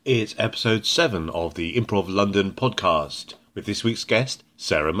It's episode 7 of the Improv London podcast, with this week's guest,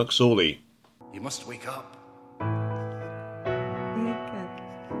 Sarah McSorley. You must wake up. Wake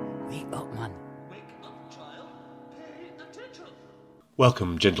up, man. Wake up, child. Pay attention.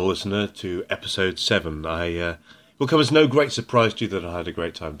 Welcome, gentle listener, to episode 7. It will come as no great surprise to you that I had a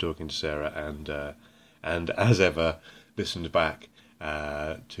great time talking to Sarah and as ever, listened back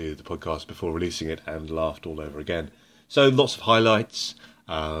to the podcast before releasing it and laughed all over again. So lots of highlights.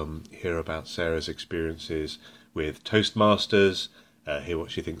 Hear about Sarah's experiences with Toastmasters, hear what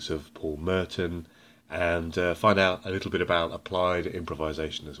she thinks of Paul Merton, and find out a little bit about applied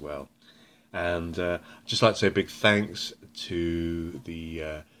improvisation as well. And I'd just like to say a big thanks to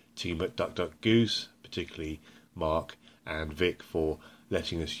the team at Duck Duck Goose, particularly Mark and Vic, for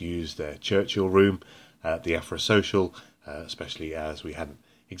letting us use their Churchill room at the Afro Social, especially as we hadn't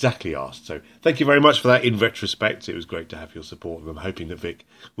exactly asked. So thank you very much for that. In retrospect, it was great to have your support, and I'm hoping that Vic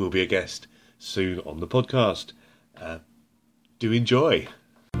will be a guest soon on the podcast. Do enjoy.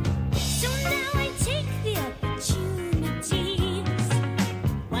 So now I take the opportunities.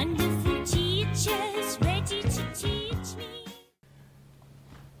 Wonderful teachers ready to teach me.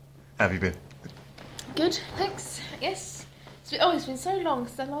 How have you been? Good, thanks. Yes. It's been so long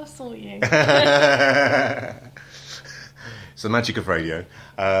since I last saw you. It's the magic of radio.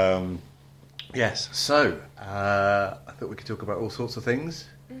 Yes, so I thought we could talk about all sorts of things.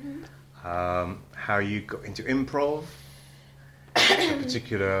 Mm-hmm. How you got into improv,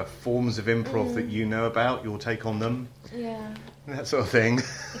 particular forms of improv that you know about, your take on them, Yeah. that sort of thing.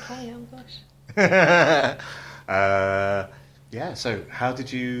 Okay, oh gosh. Yeah, so how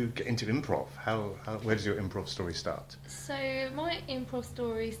did you get into improv? Where does your improv story start? So my improv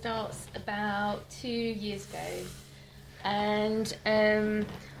story starts about 2 years ago. And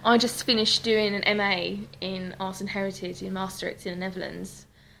I just finished doing an MA in Arts and Heritage in Maastricht in the Netherlands.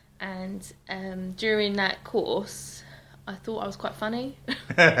 And during that course, I thought I was quite funny.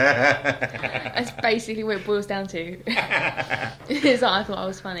 That's basically what it boils down to. Is that I thought I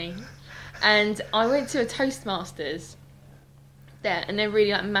was funny. And I went to a Toastmasters there, and they're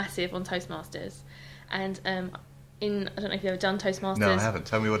really like massive on Toastmasters. And I don't know if you've ever done Toastmasters. No, I haven't.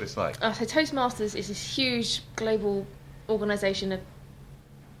 Tell me what it's like. So Toastmasters is this huge global organisation of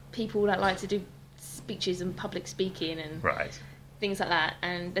people that like to do speeches and public speaking and Right. things like that,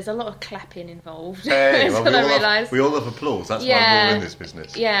 and there's a lot of clapping involved. Hey, That's well, what I realised. we all love applause. That's why we're all in this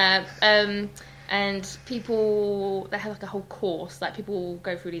business. Yeah, and people, they have like a whole course, like people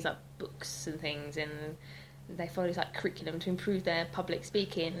go through these like books and things, and they follow this like curriculum to improve their public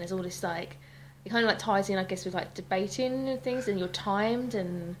speaking, and there's all this like, it kind of like ties in, I guess, with like debating and things, and you're timed,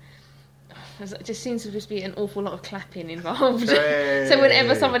 and it just seems to just be an awful lot of clapping involved. Hey. So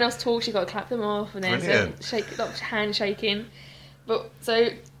whenever someone else talks, you've got to clap them off, and then Brilliant. lots of hand shaking. But so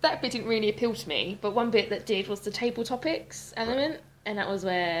that bit didn't really appeal to me. But one bit that did was the table topics element, and that was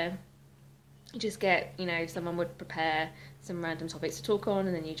where you just get, someone would prepare some random topics to talk on,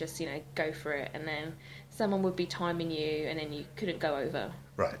 and then you just, go for it, and then someone would be timing you, and then you couldn't go over.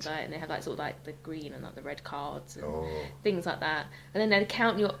 Right. And they have like sort of like the green and like the red cards and Oh. things like that. And then they'd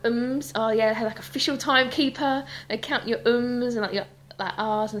count your ums. Oh yeah, they had like official timekeeper. They'd count your ums and like your like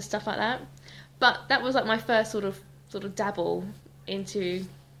R's and stuff like that. But that was like my first sort of dabble into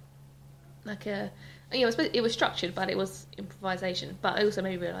like it was structured, but it was improvisation. But it also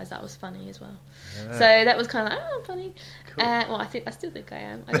made me realise that was funny as well. Yeah. So that was kind of like, I'm funny. Cool. Well, I still think I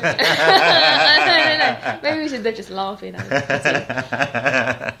am. I don't know. Maybe they're just laughing at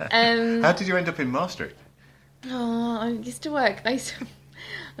me. How did you end up in Maastricht? Oh, I used to work. That's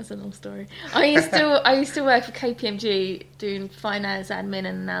a long story. I used to work for KPMG doing finance, admin,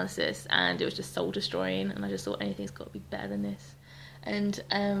 and analysis, and it was just soul destroying. And I just thought anything's got to be better than this. And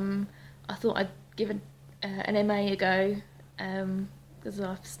I thought I'd give an MA a go because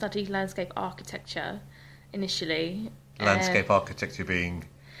I studied landscape architecture initially. Landscape architecture being...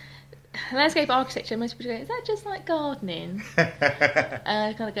 Landscape architecture, most people go, is that just like gardening?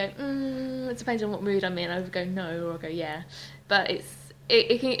 I kind of go, it depends on what mood I'm in. I would go no, or I go yeah. But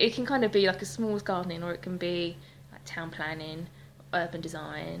it can kind of be like as small as gardening, or it can be like town planning, urban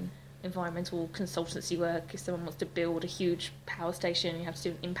design, environmental consultancy work. If someone wants to build a huge power station, you have to do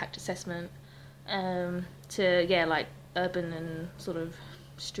an impact assessment. Like urban and sort of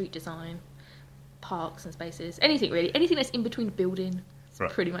street design, parks and spaces, anything really, anything that's in between building. Right.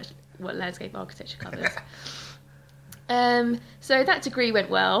 Pretty much what landscape architecture covers. So that degree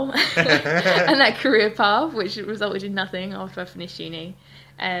went well, and that career path, which resulted in nothing after I finished uni,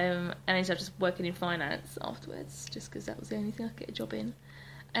 and I ended up just working in finance afterwards, just because that was the only thing I could get a job in.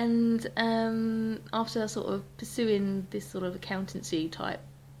 And after sort of pursuing this sort of accountancy type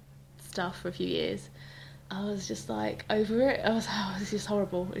stuff for a few years. I was just like over it. I was like, oh, this is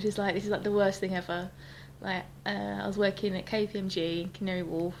horrible. This is like the worst thing ever. Like I was working at KPMG in Canary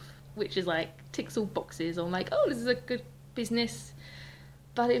Wharf, which is like ticks all boxes on like, oh, this is a good business,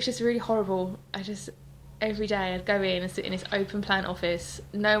 but it was just really horrible. Every day I'd go in and sit in this open plan office.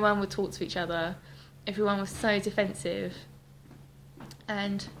 No one would talk to each other. Everyone was so defensive,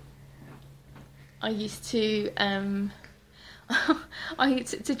 and I used to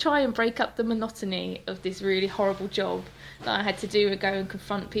to try and break up the monotony of this really horrible job that I had to do and go and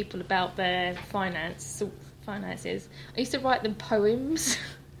confront people about their finances. I used to write them poems.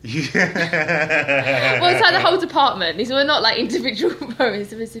 Yeah. Well, it's like the whole department. These were not like individual poems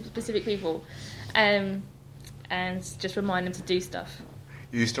to specific people, and just remind them to do stuff.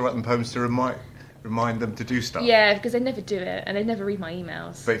 You used to write them poems to remind them to do stuff? Yeah, because they never do it, and they never read my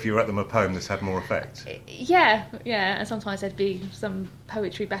emails. But if you wrote them a poem, this had more effect? Yeah, and sometimes there'd be some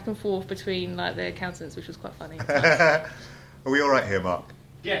poetry back and forth between like the accountants, which was quite funny. Are we all right here, Mark?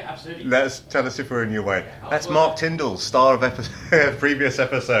 Yeah, absolutely. Tell us if we're in your way. That's Mark Tyndall, star of previous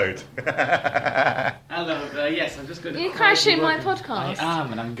episode. Hello, yes, I'm just going to... You're crashing my podcast. I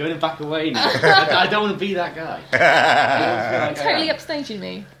am, and I'm going to back away now. I don't want to be that guy. Totally upstaging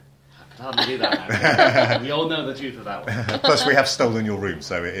me. I can hardly do that now. We all know the truth of that one. Plus, we have stolen your room,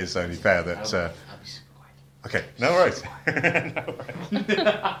 so it is only fair that... I'll be super quiet. Okay, no worries. No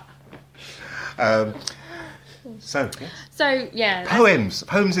worries. So, yeah.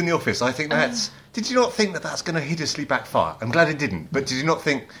 Poems in the office. I think that's... Did you not think that that's going to hideously backfire? I'm glad it didn't. But did you not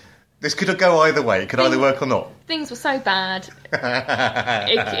think this could go either way? It could either work or not. Things were so bad.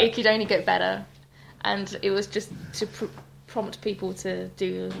 it could only get better. And it was just to prompt people to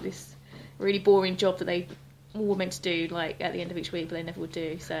do this really boring job that they all were meant to do, like, at the end of each week, but they never would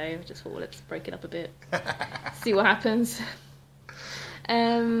do. So I just thought, well, let's break it up a bit. See what happens.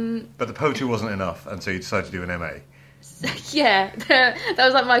 But the poetry wasn't enough, and so you decided to do an MA. Yeah, that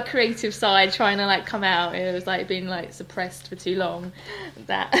was like my creative side trying to like come out. It was like being like suppressed for too long. You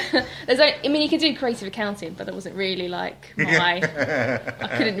could do creative accounting, but that wasn't really like I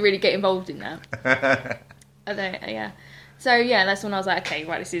couldn't really get involved in that. Yeah. So yeah, that's when I was like, okay,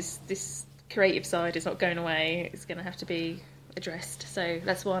 right, this creative side is not going away. It's going to have to be addressed. So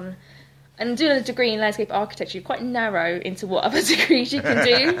that's one. And doing a degree in landscape architecture, you're quite narrow into what other degrees you can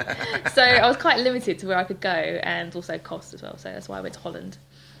do. So I was quite limited to where I could go, and also cost as well. So that's why I went to Holland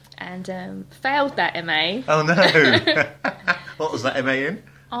and failed that MA. Oh no! What was that MA in?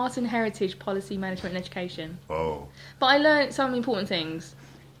 Art and Heritage Policy Management and Education. Whoa! But I learnt some important things.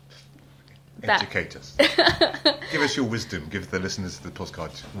 Educate us. Give us your wisdom. Give the listeners of the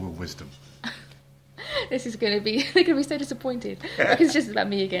podcast your wisdom. This is going to be... They're going to be so disappointed. Because it's just about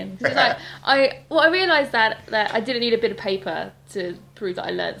me again. It's like, I realised that I didn't need a bit of paper to prove that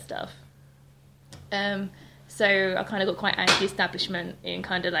I learnt stuff. So I kind of got quite anti-establishment in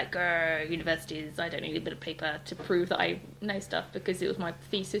kind of like, universities, I don't need a bit of paper to prove that I know stuff, because it was my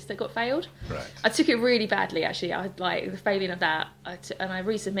thesis that got failed. Right. I took it really badly, actually. I like the failing of that. And I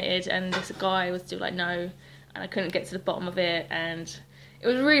resubmitted, and this guy was still like, no. And I couldn't get to the bottom of it, and... It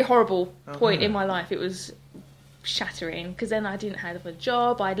was a really horrible point in my life. It was shattering, because then I didn't have a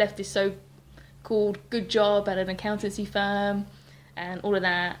job. I'd left this so-called good job at an accountancy firm and all of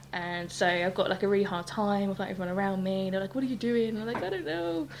that. And so I've got like a really hard time with like everyone around me. They're like, what are you doing? And I'm like, I don't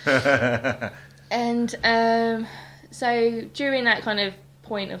know. And so during that kind of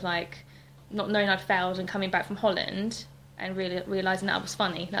point of like not knowing I'd failed and coming back from Holland... and really realising that I was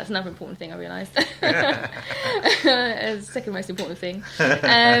funny. That's another important thing I realised. It's the second most important thing.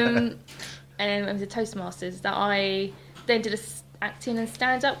 And it was a Toastmasters that I then did a acting and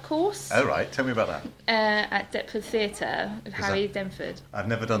stand-up course. Oh, right. Tell me about that. At Deptford Theatre with Harry Denford. I've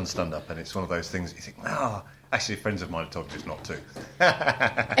never done stand-up, and it's one of those things you think, actually, friends of mine have told me just not to.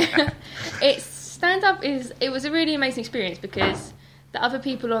 Stand-up it was a really amazing experience, because the other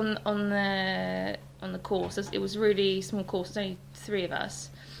people on the course, it was a really small course, there's only 3 of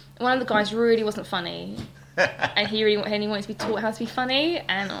us. One of the guys really wasn't funny, and he wanted to be taught how to be funny,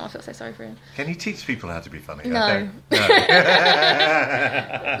 and I felt so sorry for him. Can you teach people how to be funny? No.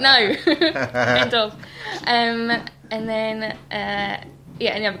 No. End of. And then, and the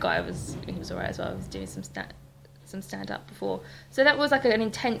other guy he was alright as well. I was doing some stand-up before. So that was like an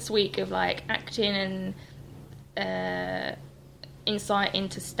intense week of like acting and insight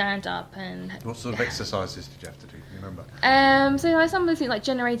into stand-up. And what sort of exercises did you have to do? Do you remember? So like some of the things like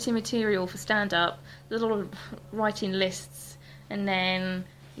generating material for stand-up. There's a lot of writing lists, and then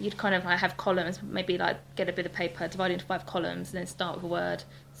you'd kind of like have columns, maybe like get a bit of paper, divide it into 5 columns, and then start with a word,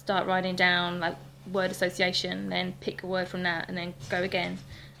 start writing down like word association, then pick a word from that, and then go again,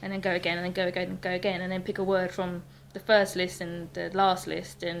 and then go again, and then go again, and go again, and then pick a word from the first list and the last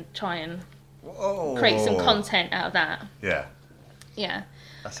list, and try and create some content out of that. Yeah, Yeah.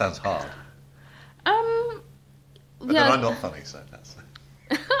 that sounds hard. But Yeah. then I'm not funny, so that's...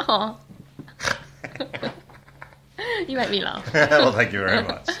 Aw. You make me laugh. Well, thank you very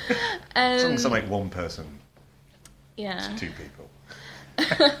much. As long as I Um, make one person, yeah. two people.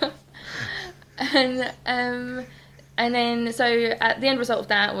 And then so the end result of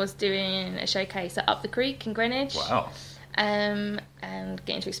that was doing a showcase at Up the Creek in Greenwich. Wow. And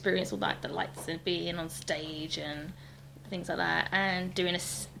getting to experience all like the lights and being on stage and things like that, and doing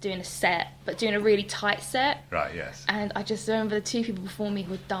a set, but doing a really tight set. Right, yes. And I just remember the two people before me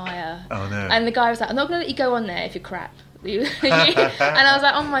were dire. Oh, no. And the guy was like, "I'm not going to let you go on there if you're crap." And I was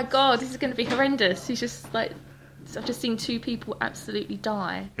like, "Oh my god, this is going to be horrendous." He's just like, I've just seen two people absolutely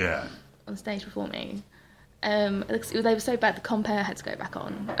die Yeah. on stage before me. They were so bad the compare had to go back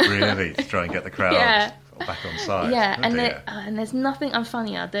on. Really? To try and get the crowd Yeah. back on side. Yeah, Oh, and, dear. and there's nothing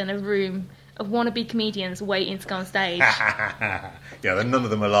unfunnier than a room of wannabe comedians waiting to go on stage. Yeah, then none of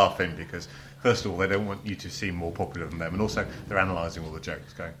them are laughing because, first of all, they don't want you to seem more popular than them, and also they're analysing all the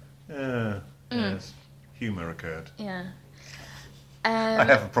jokes, going, yes, humour occurred. Yeah. I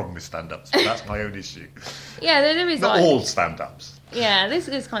have a problem with stand-ups, but that's my own issue. Yeah, there is Not like, all stand-ups. yeah, this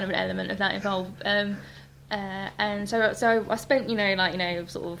is kind of an element of that involved. And so I spent,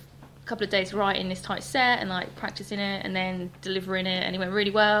 sort of a couple of days writing this tight set and like practicing it and then delivering it, and it went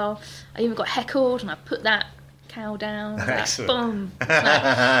really well. I even got heckled, and I put that cow down. Like, Excellent. boom. So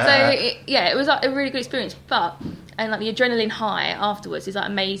it was like a really good experience. And like the adrenaline high afterwards is like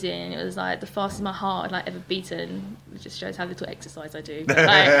amazing. It was like the fastest my heart had like ever beaten. It just shows how little exercise I do. But,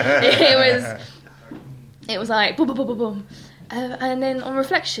 like, it was like boom, boom, boom, boom, boom. And then on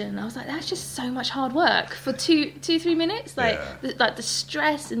reflection, I was like, that's just so much hard work for 3 minutes. Like, Yeah. the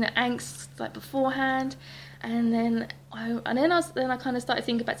stress and the angst like beforehand, and then I kind of started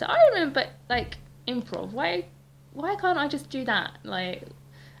thinking back to, I remember like improv. Why can't I just do that? Like,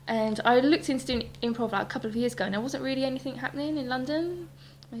 and I looked into doing improv like a couple of years ago, and there wasn't really anything happening in London.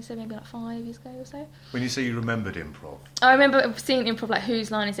 Maybe like 5 years ago or so. When you say you remembered improv, I remember seeing improv like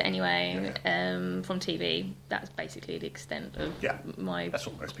Whose Line Is It Anyway from TV. That's basically the extent of my... that's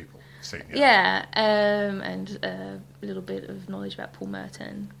what most people see. Yeah, and a little bit of knowledge about Paul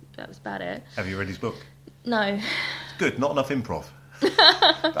Merton. That was about it. Have you read his book? No. Good, not enough improv.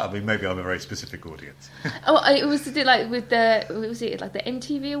 I mean, maybe I'm a very specific audience. It was to do like with the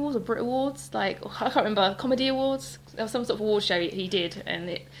MTV Awards or Brit Awards, like I can't remember, comedy awards. There was some sort of award show he did,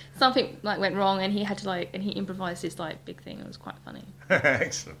 and something like went wrong, and he had to and he improvised this like big thing. It was quite funny.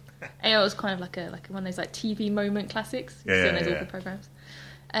 Excellent. And it was kind of like one of those like TV moment classics. Yeah, You see yeah, those yeah. awful programs.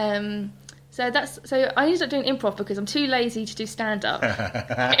 So I ended up doing improv because I'm too lazy to do stand up.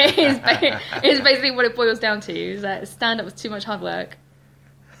 It's basically what it boils down to. Is that stand up was too much hard work,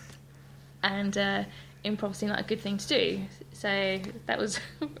 and improv seemed like a good thing to do. So that was.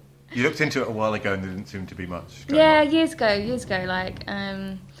 You looked into it a while ago and there didn't seem to be much going Yeah, on. years ago. Like,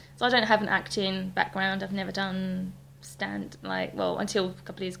 so I don't have an acting background. I've never done until a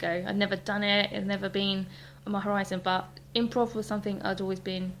couple of years ago. I'd never done it. It's never been on my horizon. But improv was something I'd always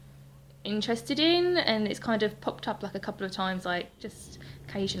been interested in, and it's kind of popped up like a couple of times, like just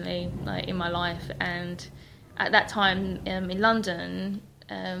occasionally, like in my life. And at that time in London,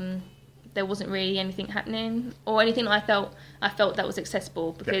 there wasn't really anything happening or anything that I felt that was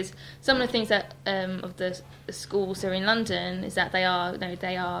accessible, because some of the things that of the schools that are in London is that the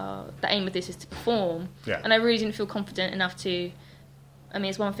aim of this is to perform, and I really didn't feel confident enough to. I mean,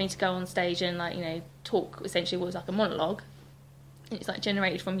 it's one thing to go on stage and talk essentially what was like a monologue. It's like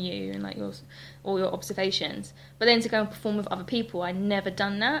generated from you and like all your observations, but then to go and perform with other people, I'd never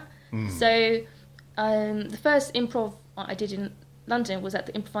done that. So the first improv I did in London was at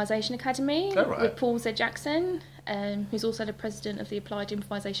the Improvisation Academy with Paul Z. Jackson, who's also the president of the Applied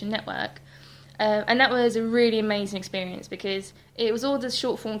Improvisation Network. And that was a really amazing experience because it was all the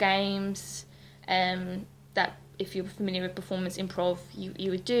short form games that, if you're familiar with performance improv,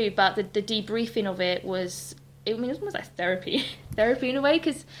 you would do. But the debriefing of it was, it was almost like therapy in a way,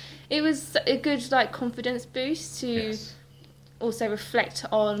 because it was a good confidence boost to also reflect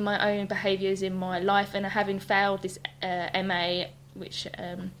on my own behaviours in my life, and having failed this MA, which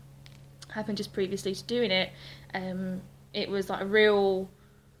happened just previously to doing it. It was like it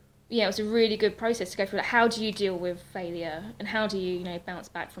was a really good process to go through. Like, how do you deal with failure, and how do you bounce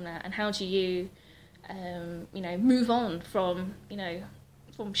back from that, and how do you move on from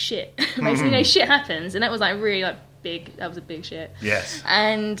from shit. Basically, you know, shit happens, and that was like really like big. That was a big shit. Yes.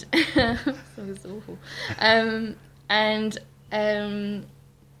 And it was awful.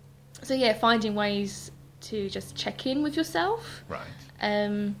 So yeah, finding ways to just check in with yourself. Right.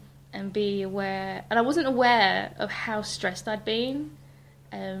 And be aware. And I wasn't aware of how stressed I'd been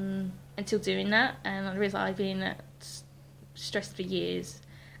until doing that, and I realised I'd been stressed for years,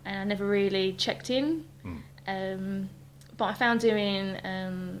 and I never really checked in. But I found doing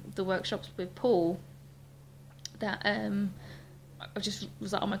the workshops with Paul that I just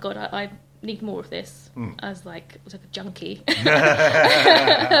was like, oh my god, I need more of this. I was like a junkie.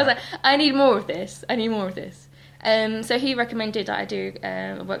 I was like, I need more of this. So he recommended that I do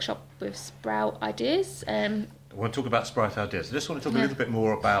a workshop with Sprout Ideas. I want to talk about Sprout Ideas. I just want to talk a little bit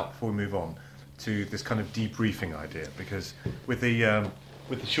more about, before we move on, to this kind of debriefing idea, because with the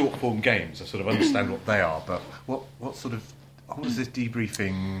short form games, I sort of understand what they are, but what is this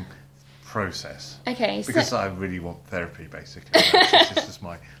debriefing process? Okay, because I really want therapy, basically. This is just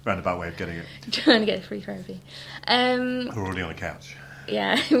my roundabout way of getting it. Trying to get free therapy. We're already on a couch.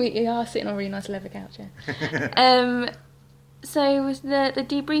 Yeah, we are sitting on a really nice leather couch. Yeah. So with the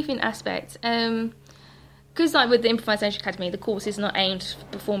debriefing aspect, because like with the Improvisation Academy, the course is not aimed for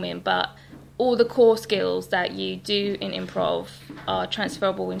performing, but all the core skills that you do in improv are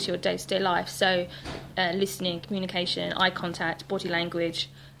transferable into your day-to-day life. So listening, communication, eye contact, body language.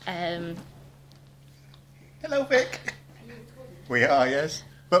 Hello, Vic. We are, yes.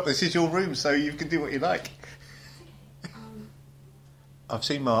 But this is your room, so you can do what you like. I've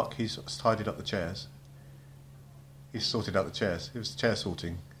seen Mark. He's tidied up the chairs. He's sorted out the chairs. It was chair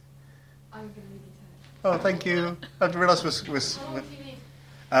sorting. I'm going to leave you Oh, thank you. I didn't realise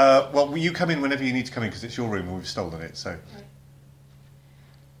well, you come in whenever you need to come in, because it's your room and we've stolen it. So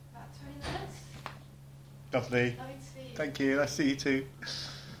About 20 minutes. lovely. Lovely to see you. Thank you. Nice to see you too.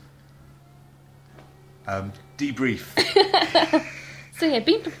 Debrief. So yeah,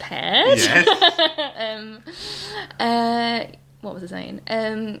 be prepared. Yes. What was I saying?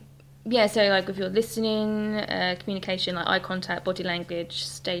 Yeah, so like with your listening, communication, like eye contact, body language,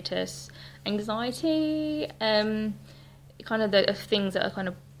 status, anxiety, kind of the things that are kind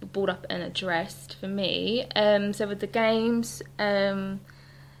of brought up and addressed for me. So with the games, I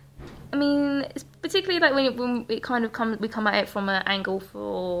mean, it's particularly like when it kind of we come at it from an angle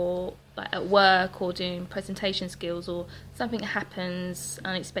for like at work or doing presentation skills, or something happens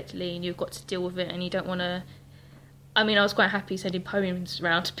unexpectedly and you've got to deal with it and you don't want to. I mean, I was quite happy sending poems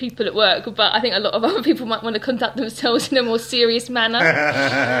around to people at work, but I think a lot of other people might want to conduct themselves in a more serious manner.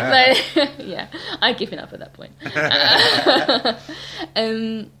 Yeah, I'd given up at that point.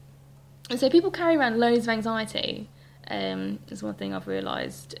 And so people carry around loads of anxiety. Is one thing I've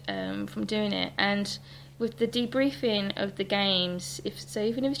realised from doing it. And with the debriefing of the games,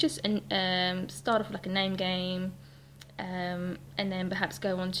 even if it's just start off with like a name game, and then perhaps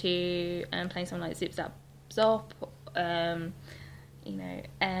go on to playing something like Zip Zap Zop, and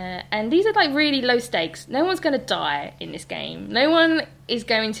these are like really low stakes. No one's going to die in this game. No one is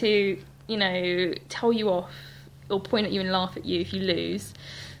going to, tell you off or point at you and laugh at you if you lose.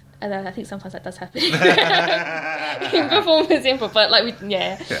 Although I think sometimes that does happen in performance improv, but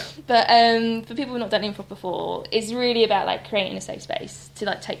But for people who've not done improv before, it's really about like creating a safe space to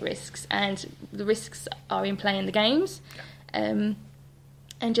like take risks, and the risks are in playing the games.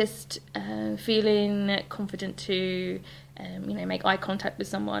 And just feeling confident to, make eye contact with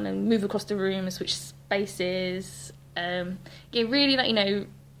someone and move across the room and switch spaces. Really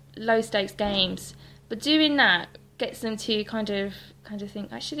low stakes games. But doing that gets them to kind of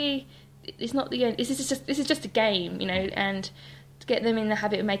think, actually, it's not the end. This is just a game, and to get them in the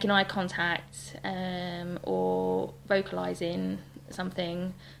habit of making eye contact or vocalising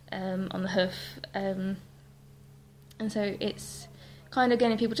something on the hoof. And so it's kind of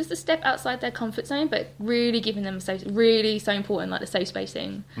getting people just a step outside their comfort zone, but really giving them so important, like the safe space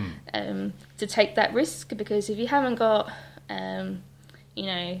thing, to take that risk. Because if you haven't got,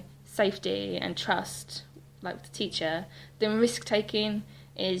 safety and trust, like with the teacher, then risk taking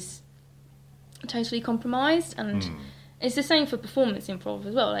is totally compromised. And it's the same for performance improv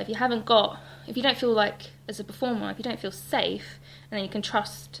as well. Like if you don't feel like, as a performer, if you don't feel safe, and then you can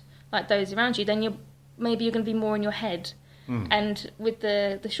trust like those around you, then you're going to be more in your head. And with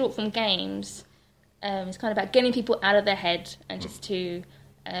the short form games, it's kind of about getting people out of their head and just to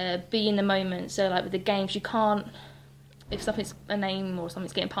be in the moment. So like with the games, you can't, if something's a name or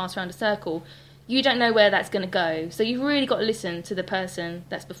something's getting passed around a circle, you don't know where that's going to go. So you've really got to listen to the person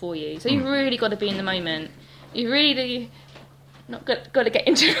that's before you. So you've really got to be in the moment. You really not got to get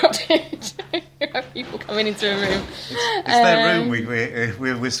interrupted. have people coming into a room. It's their room.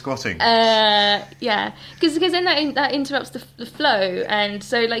 We're squatting. Yeah, because then that interrupts the flow, and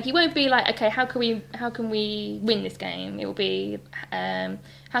so like you won't be like, okay, how can we win this game? It will be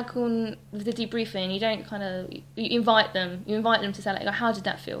how can, with the debriefing, you don't kind of, you invite them to say like, how did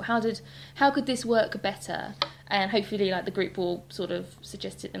that feel? How could this work better? And hopefully like the group will sort of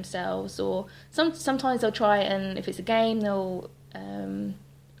suggest it themselves, or sometimes they'll try it, and if it's a game they'll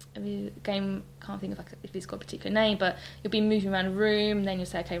game, can't think of if it's got a particular name, but you'll be moving around a room, then you'll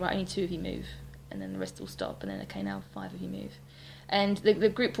say, okay, right, only 2 of you move, and then the rest will stop, and then okay, now 5 of you move, and the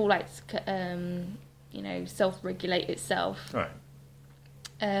group will like self-regulate itself. Right.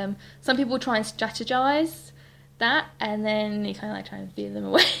 Some people try and strategize that, and then you kind of like try and veer them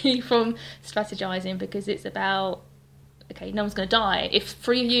away from strategizing, because it's about, okay, no one's going to die. If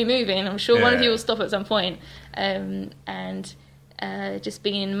 3 of you are moving, I'm sure one of you will stop at some point. And just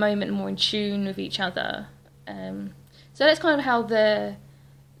being in the moment, more in tune with each other. So that's kind of how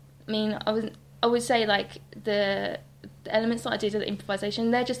I would say like the elements that I did of the improvisation,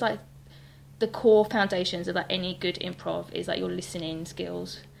 they're just like the core foundations of like any good improv is like your listening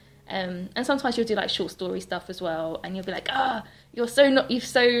skills. And sometimes you'll do like short story stuff as well, and you'll be like, you're so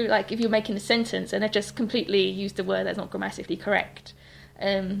like, if you're making a sentence and they've just completely used a word that's not grammatically correct,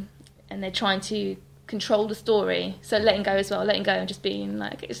 and they're trying to control the story, so letting go as well, and just being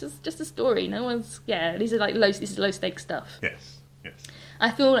like, it's just a story, no one's, this is low stakes stuff. Yes. I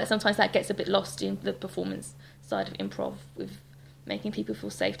feel like sometimes that gets a bit lost in the performance side of improv, with making people feel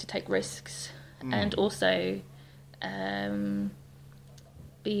safe to take risks, and also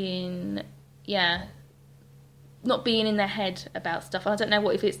not being in their head about stuff. I don't know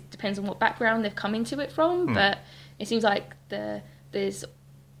if it depends on what background they've come into it from, but it seems like there's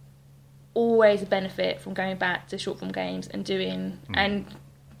always a benefit from going back to short form games and doing like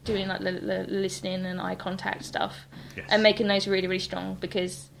the listening and eye contact stuff, and making those really, really strong,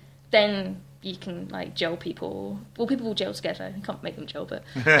 because then you can like gel people. Well, people will gel together. You can't make them gel, but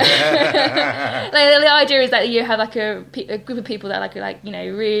like, the idea is that you have like a group of people that like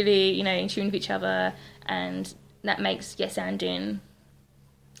really in tune with each other, and that makes yes anding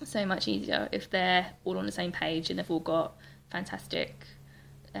so much easier if they're all on the same page and they've all got fantastic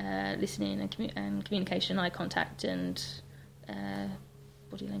listening and communication, eye contact, and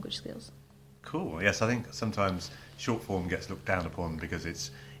body language skills. Cool. Yes, I think sometimes short form gets looked down upon because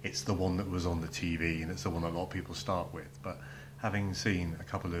it's the one that was on the TV, and it's the one that a lot of people start with. But having seen a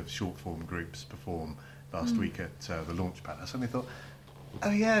couple of short form groups perform last week at the Launchpad, I suddenly thought,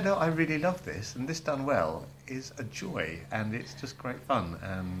 I really love this, and this done well is a joy, and it's just great fun,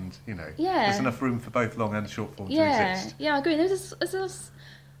 and there's enough room for both long and short form to exist. Yeah, I agree. There's a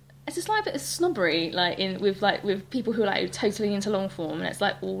slight bit of snobbery with people who are like totally into long form, and it's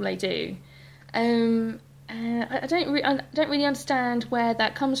like all they do. I don't really understand where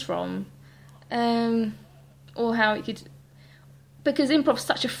that comes from, or how it could, because improv's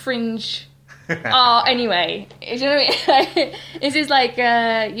such a fringe art anyway. Do you know what I mean? It's just like,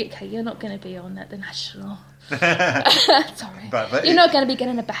 you're not going to be on at the National. Sorry, but you're not going to be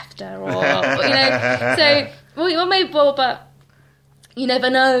getting a BAFTA, So, but you never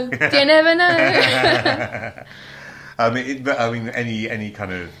know. You never know. I mean, any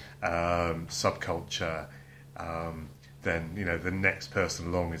kind of subculture, then the next person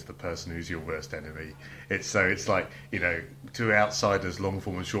along is the person who's your worst enemy. It's like to outsiders, long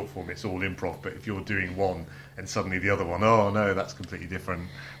form and short form, it's all improv. But if you're doing one and suddenly the other one, oh no, that's completely different.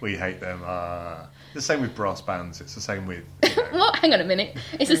 We hate them. The same with brass bands. It's the same with. What? Hang on a minute.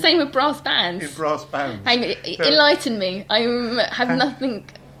 It's the same with brass bands. In brass bands. Enlighten me. I have nothing.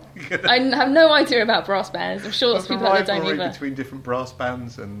 I have no idea about brass bands. I'm sure there's people that don't either. Between different brass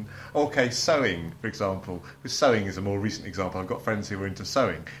bands and sewing, for example. Sewing is a more recent example. I've got friends who are into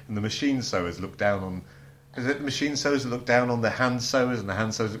sewing, and the machine sewers look down on. Is it the machine sewers that look down on the hand sewers, and the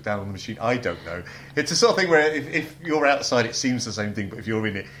hand sewers look down on the machine? I don't know. It's a sort of thing where if you're outside, it seems the same thing, but if you're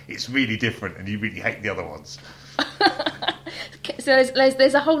in it, it's really different, and you really hate the other ones. So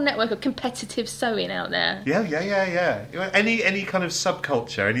there's a whole network of competitive sewing out there. Yeah. Any kind of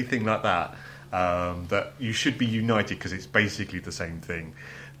subculture, anything like that, that you should be united because it's basically the same thing.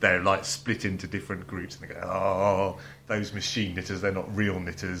 They're like split into different groups, and they go, those machine knitters, they're not real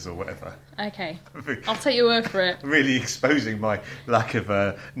knitters or whatever. Okay, I'll take your word for it. Really exposing my lack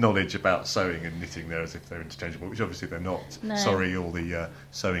of knowledge about sewing and knitting there, as if they're interchangeable, which obviously they're not. No. Sorry, all the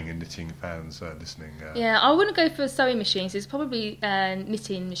sewing and knitting fans listening. Yeah, I wouldn't go for sewing machines. It's probably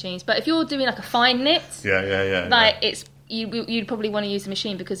knitting machines. But if you're doing like a fine knit, it's you'd probably want to use a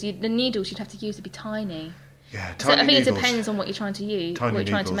machine, because the needles you'd have to use would be tiny. Yeah, so I think it depends on what you're trying to use, what you're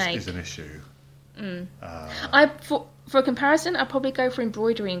trying to make. Is an issue. For a comparison, I'd probably go for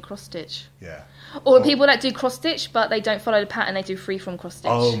embroidery and cross stitch. Yeah. Or people that do cross stitch, but they don't follow the pattern. They do freeform cross stitch.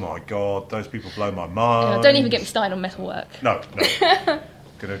 Oh my god, those people blow my mind. Don't even get me started on metalwork. No.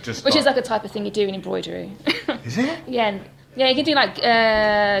 Gonna just. Which is like a type of thing you do in embroidery. Is it? Yeah, you can do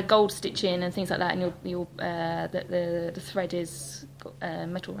like gold stitching and things like that, and the thread is got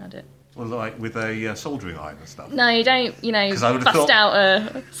metal around it. Well, like with a soldering iron and stuff. No, you don't. I would have bust thought- out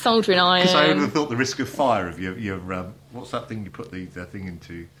a soldering iron. Because I would have thought the risk of fire of your what's that thing you put the thing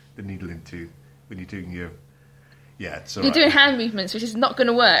into, the needle into when you're doing your. Yeah, it's all You're right. doing hand movements, which is not going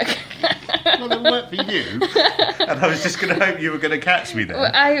to work. Well, it worked for you. And I was just going to hope you were going to catch me there.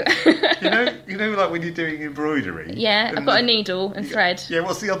 Well, You know, like when you're doing embroidery. yeah, and I've got a needle and thread. Yeah,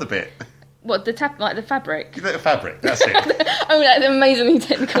 what's the other bit? What the fabric? The fabric. That's it. Oh, that's amazingly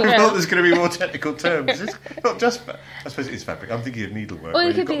technical. I Yeah. thought there's going to be more technical terms. It's not just. I suppose it is fabric. I'm thinking of needlework. Or Where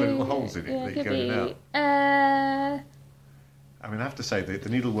it you've could got be the little holes in it yeah, that it you could go in and be. out. I mean, I have to say that the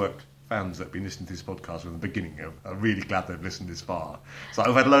needlework fans that have been listening to this podcast from the beginning are really glad they've listened this far. So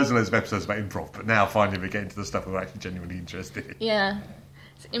I've had loads and loads of episodes about improv, but now finally we're getting to the stuff we're actually genuinely interested in. Yeah,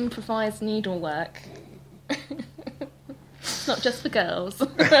 it's improvised needlework. It's not just for girls.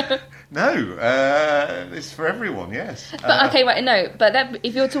 No, it's for everyone. Yes. But okay, right, no. But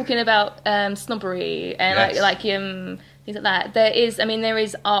if you're talking about snobbery and Yes. like things like that, there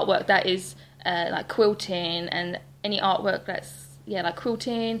is artwork that is like quilting and any artwork that's like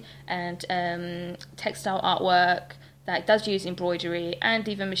quilting and textile artwork that does use embroidery and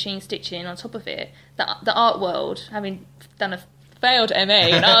even machine stitching on top of it. The art world, having done a failed MA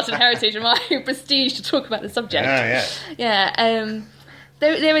in art and heritage, and my prestige to talk about the subject. Yeah.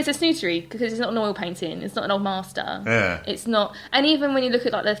 There is a snootery because it's not an oil painting. It's not an old master. Yeah. It's not. And even when you look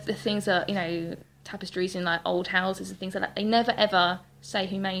at like the things that tapestries in like old houses and things like that, they never ever say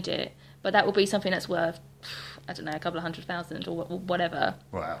who made it. But that will be something that's worth, I don't know, a couple of 100,000 or whatever.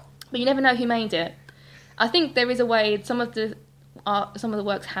 Wow. But you never know who made it. I think there is a way. Some of the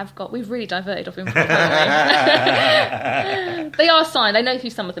works have got. We've really diverted off improv. Haven't we? They are signed. I know who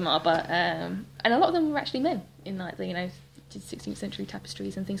some of them are, but and a lot of them were actually men in like the 16th century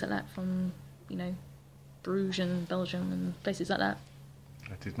tapestries and things like that from Bruges and Belgium and places like that.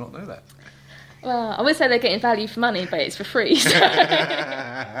 I did not know that. Well, I would say they're getting value for money, but it's for free. So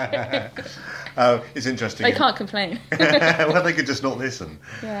It's interesting. they can't complain. Well, they could just not listen,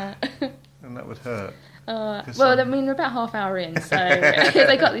 Yeah. and that would hurt. Well, I mean, they're about half hour in, so if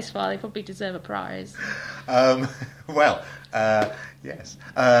they got this far, they probably deserve a prize. Yes.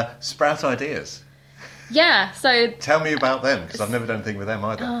 Sprout Ideas. Yeah, so... Tell me about them, because I've never done anything with them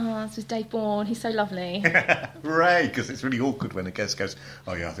either. Oh, this was Dave Bourne. He's so lovely. Hooray, because it's really awkward when a guest goes,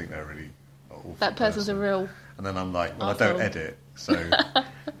 oh yeah, I think they're really awful That person's a person." real... And then I'm like, well, I Arsehole. don't edit, so,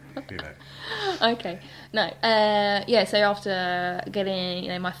 Okay. No. So after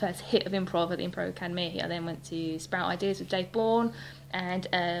getting, my first hit of improv at the Improv Academy, I then went to Sprout Ideas with Dave Bourne,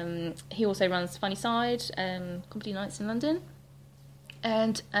 and he also runs Funny Side comedy nights in London.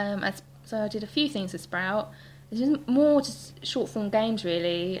 And so I did a few things with Sprout. It's more just short form games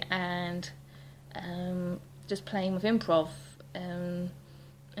really, and just playing with improv. And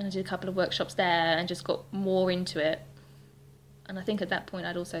I did a couple of workshops there, and just got more into it. And I think at that point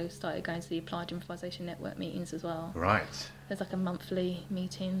I'd also started going to the Applied Improvisation Network meetings as well. right. There's like a monthly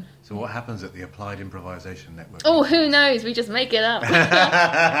meeting. So what happens at the Applied Improvisation Network? Oh, who knows? We just make it up.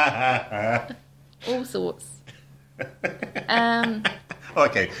 All sorts.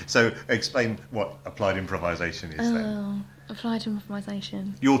 Okay, so explain what Applied Improvisation is then. Applied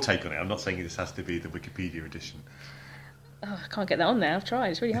Improvisation. Your take on it. I'm not saying this has to be the Wikipedia edition. Oh, I can't get that on there. I've tried.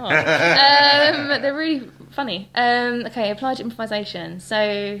 It's really hard. They're really funny. Okay, Applied Improvisation.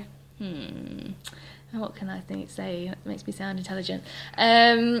 So, what can I say that makes me sound intelligent?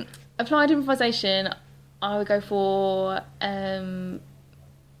 Applied Improvisation, I would go for...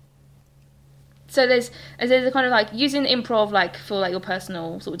 so there's a kind of like using improv like for like your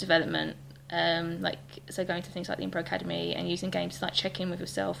personal sort of development. So going to things like the Improv Academy and using games to like check in with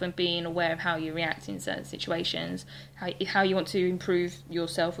yourself and being aware of how you react in certain situations, how you want to improve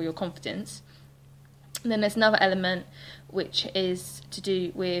yourself or your confidence. And then there's another element which is to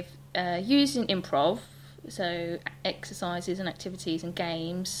do with using improv, so exercises and activities and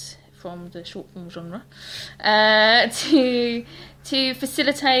games from the short form genre, to to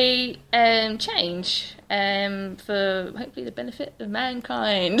facilitate change for hopefully the benefit of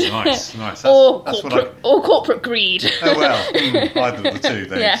mankind. Nice. That's or what corporate greed. Oh well, either of the two.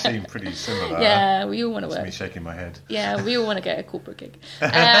 They Yeah. seem pretty similar. Yeah, we all want to That's work. me shaking my head. Yeah, we all want to get a corporate gig.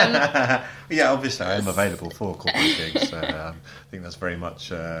 Yeah, obviously I am available for corporate gigs. I think that's very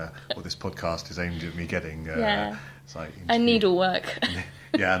much what this podcast is aimed at me getting. Yeah. It's like And needlework.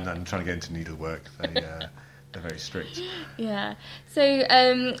 Yeah, and I'm trying to get into needlework. They're very strict. Yeah.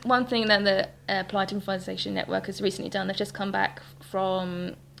 So one thing that the Applied Improvisation Network has recently done, they've just come back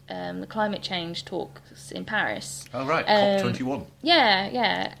from the climate change talks in Paris. Oh right, COP21.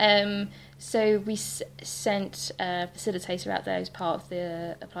 Yeah. So we sent a facilitator out there who's part of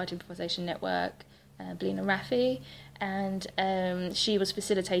the Applied Improvisation Network, Belina Raffi, and she was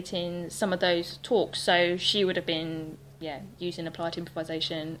facilitating some of those talks. So she would have been using applied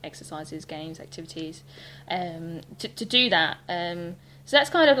improvisation exercises, games, activities to do that. So that's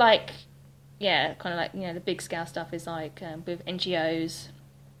kind of like the big scale stuff is like with NGOs.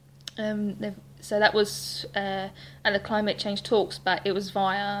 So that was at the climate change talks, but it was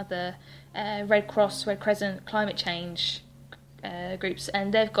via the Red Cross, Red Crescent climate change groups,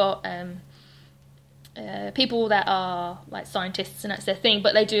 and they've got people that are like scientists and that's their thing,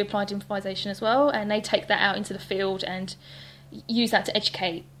 but they do applied improvisation as well, and they take that out into the field and use that to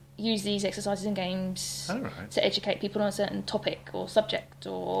educate. Use these exercises and games to educate people on a certain topic or subject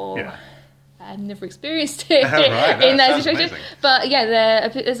or. I've never experienced it in that situation. Amazing. But yeah,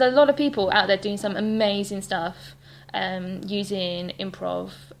 there's a lot of people out there doing some amazing stuff using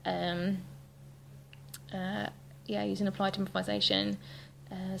improv, using applied improvisation.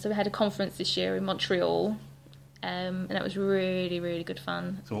 So we had a conference this year in Montreal, and that was really, really good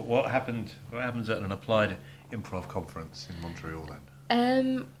fun. So what happens at an applied improv conference in Montreal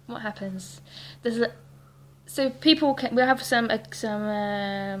then? What happens? So people we'll have some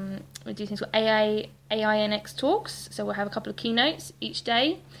we do things called AINX talks. So we'll have a couple of keynotes each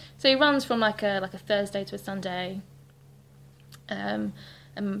day. So it runs from like a Thursday to a Sunday. And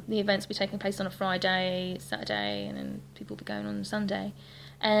the events will be taking place on a Friday, Saturday, and then people will be going on Sunday.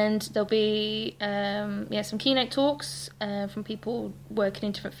 And there'll be some keynote talks from people working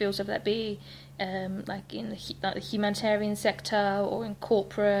in different fields, whether that be like in the humanitarian sector or in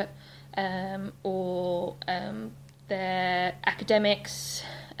corporate. Or their academics,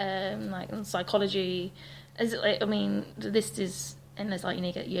 like on psychology. The list is, and there's like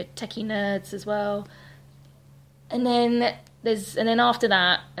you get your techie nerds as well. And then after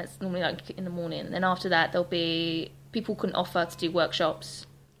that, that's normally like in the morning. And then after that, there'll be people can offer to do workshops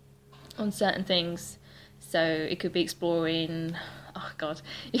on certain things. So it could be exploring. Oh God,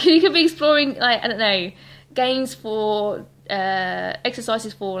 you could be exploring like I don't know, games for.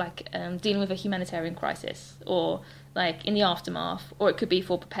 Exercises for like dealing with a humanitarian crisis or like in the aftermath, or it could be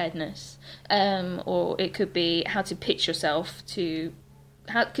for preparedness, or it could be how to pitch yourself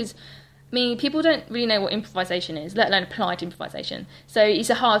because people don't really know what improvisation is, let alone applied improvisation, so it's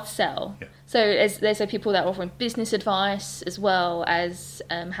a hard sell. So there's people that are offering business advice as well as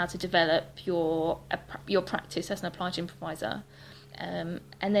how to develop your practice as an applied improviser, and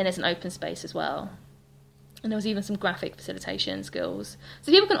then there's an open space as well. And there was even some graphic facilitation skills.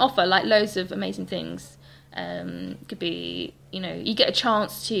 So people can offer like loads of amazing things. Could be, you get a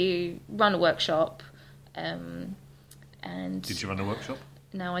chance to run a workshop. And Did you run a workshop?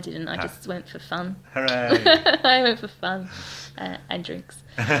 No, I didn't. I just went for fun. Hooray! I went for fun and drinks.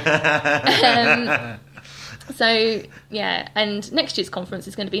 So yeah, and next year's conference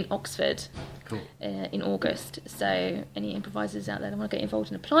is going to be in Oxford. Cool. In August. So any improvisers out there that want to get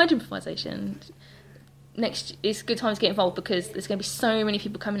involved in applied improvisation. It's a good time to get involved because there's going to be so many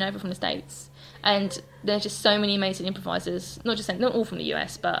people coming over from the States, and there's just so many amazing improvisers. Not all from the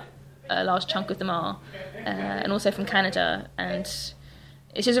US, but a large chunk of them are, and also from Canada. And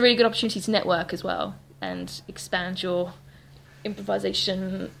it's just a really good opportunity to network as well and expand your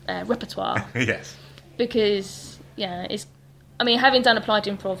improvisation repertoire. Yes. Because having done applied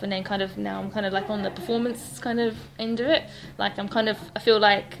improv and then now I'm kind of like on the performance kind of end of it. Like I feel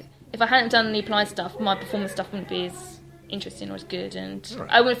like. If I hadn't done the applied stuff, my performance stuff wouldn't be as interesting or as good, and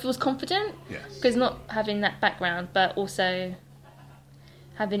I wouldn't feel as confident. Yes. Because not having that background, but also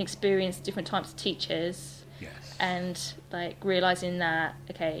having experienced different types of teachers. Yes. And like realising that,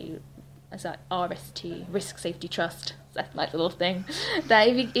 okay, it's like RST, risk, safety, trust. That's like the little thing. That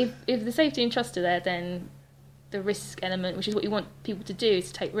if the safety and trust are there, then the risk element, which is what you want people to do, is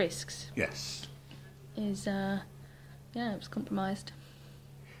to take risks. Yes. Is it's compromised.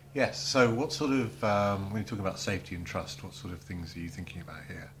 Yes, so what sort of, when you're talking about safety and trust, what sort of things are you thinking about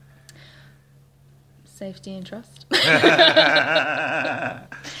here? Safety and trust. In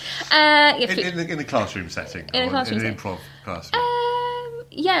the classroom setting, In a or classroom in an setting. improv classroom.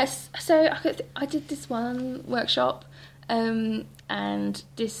 Yes. So I did this one workshop, and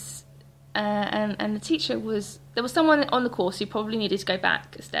this and the teacher was there was someone on the course who probably needed to go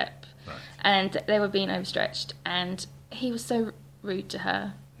back a step, Right. and they were being overstretched, and he was so rude to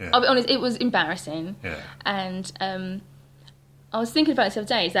her. Yeah. I'll be honest, it was embarrassing. Yeah. And I was thinking about this the other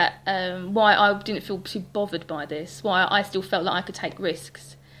day, is that why I didn't feel too bothered by this, why I still felt like I could take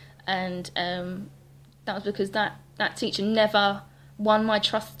risks. And that was because that teacher never won my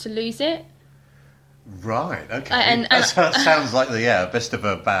trust to lose it. Right. Okay. And that sounds like the best of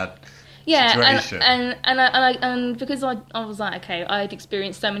a bad situation. and because I was like, okay, I'd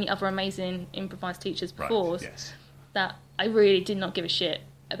experienced so many other amazing improvised teachers Right, before, yes. that I really did not give a shit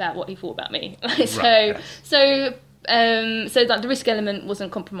about what he thought about me. Yes. So like the risk element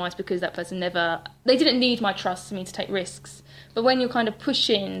wasn't compromised because that person they didn't need my trust for me to take risks. But when you're kind of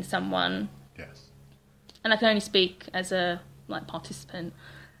pushing someone, Yes. and I can only speak as a like participant,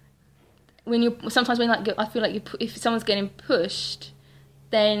 sometimes I feel like if someone's getting pushed,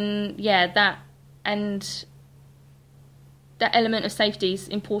 then that element of safety is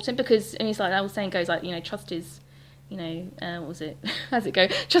important, because, and it's like that saying goes, like, trust is, what was it? How's it go?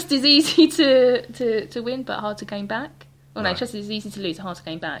 Trust is easy to win, but hard to gain back. Well, no, Right. trust is easy to lose, hard to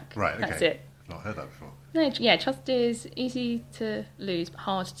gain back. Right. Okay. That's it. I've not heard that before. No, yeah, trust is easy to lose, but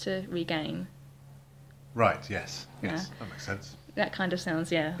hard to regain. Right. Yes. Yes. Yeah. That makes sense. That kind of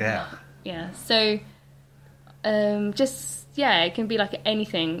sounds, yeah. Yeah. Yeah. So, it can be like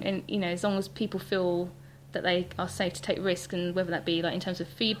anything, and as long as people feel that they are safe to take risks, and whether that be like in terms of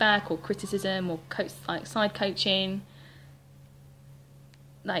feedback or criticism or like side coaching,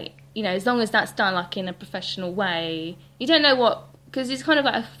 like as long as that's done like in a professional way, you don't know what, because it's kind of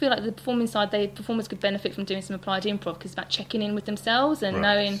like, I feel like the performing side, performers could benefit from doing some applied improv, because it's about checking in with themselves and Right.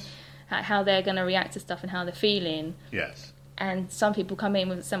 knowing how they're going to react to stuff and how they're feeling. Yes. And some people come in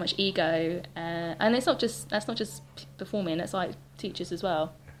with so much ego, and that's not just performing. That's like teachers as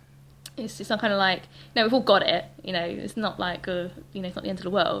well. It's not kind of like, we've all got it. It's not like it's not the end of the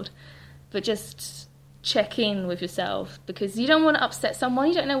world, but just check in with yourself, because you don't want to upset someone.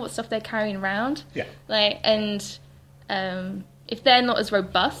 You don't know what stuff they're carrying around. Yeah. And if they're not as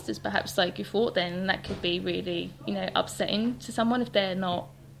robust as perhaps like you thought, then that could be really upsetting to someone if they're not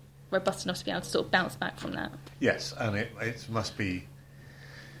robust enough to be able to sort of bounce back from that. Yes, and it must be.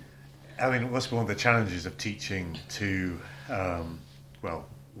 I mean, it must be one of the challenges of teaching to.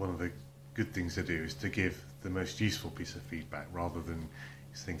 One of the good things to do is to give the most useful piece of feedback, rather than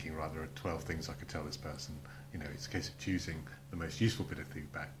thinking, right, there are 12 things I could tell this person. It's a case of choosing the most useful bit of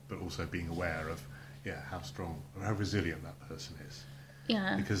feedback, but also being aware of, how strong or how resilient that person is.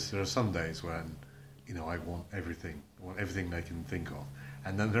 Yeah. Because there are some days when, I want everything they can think of,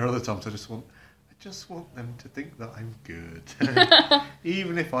 and then there are other times I just want them to think that I'm good,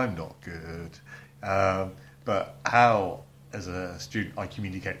 even if I'm not good. But how, as a student, I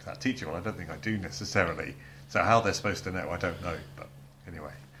communicate to that teacher, well, I don't think I do necessarily. So how they're supposed to know, I don't know. But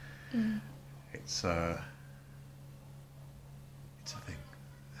anyway, it's a thing.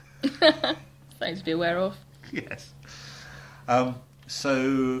 Something to be aware of. Yes.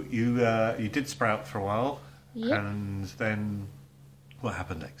 So you did Sprout for a while, Yep. and then what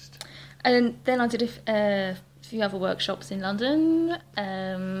happened next? And then I did a few other workshops in London,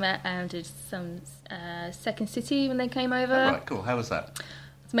 and did some Second City when they came over. Oh, right, cool. How was that?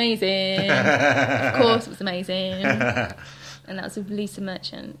 It's amazing. Of course, it was amazing. And that was with Lisa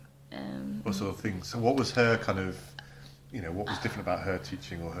Merchant. What sort of things? So what was her kind of, what was different about her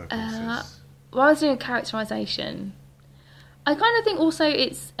teaching or her courses? Well, I was doing characterisation. I kind of think also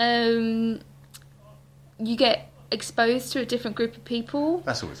it's you get exposed to a different group of people.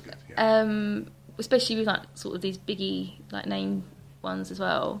 That's always good. Yeah. Especially with like sort of these biggie like name ones as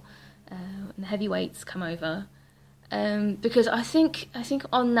well, and the heavyweights come over, because I think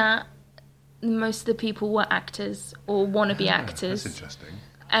on that most of the people were actors or wannabe actors. That's interesting.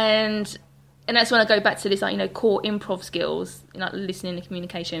 And that's when I go back to this like core improv skills, like listening and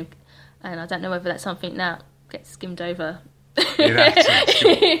communication, and I don't know whether that's something that gets skimmed over. In acting,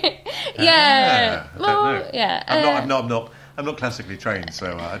 sure. Yeah. I don't know. Yeah. I'm not classically trained,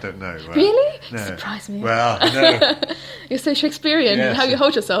 so I don't know. Really? No. Surprise me. Well, no. You're so Shakespearean. Yes. How you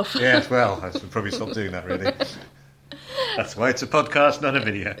hold yourself. Yes, well, I should probably stop doing that, really. That's why it's a podcast, not a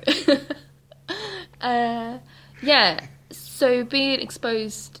video. Yeah. So being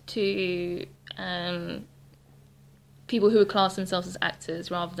exposed to people who would class themselves as actors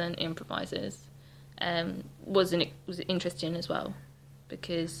rather than improvisers was interesting as well,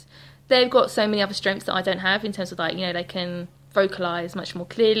 because they've got so many other strengths that I don't have in terms of like, you know, they can vocalise much more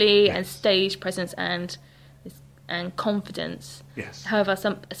clearly and stage presence and confidence. Yes. However,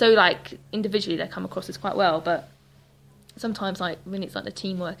 so like individually they come across as quite well, but sometimes like when it's like the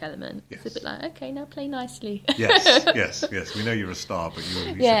teamwork element, it's a bit like, okay, now play nicely. Yes. We know you're a star, but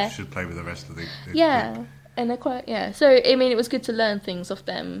you should play with the rest of the group. And they're quite So I mean, it was good to learn things off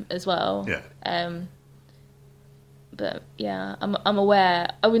them as well. Yeah. But yeah, I'm aware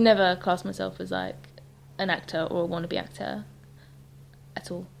I would never class myself as like an actor or a wannabe actor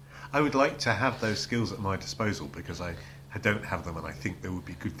at all. I would like to have those skills at my disposal because I don't have them, and I think there would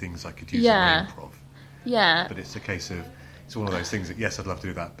be good things I could use in my improv. Yeah. But it's a case of, it's one of those things that, yes, I'd love to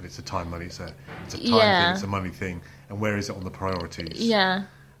do that, but it's a time money, it's a time thing, it's a money thing, and where is it on the priorities? Yeah.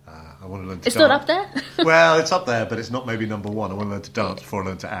 I want to learn to It's dance. not up there? Well, it's up there, but it's not maybe number one. I want to learn to dance before I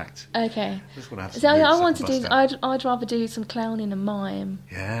learn to act. Okay. I just want to have some So moves I I want can to do. bust out. I'd rather do some clowning and mime.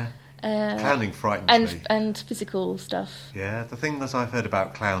 Yeah. Clowning frightens me. And physical stuff. Yeah, the thing that I've heard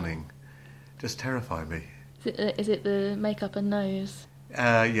about clowning just terrify me. Is it the makeup and nose?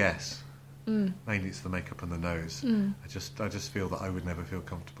 Yes. Mainly it's the makeup and the nose. I just feel that I would never feel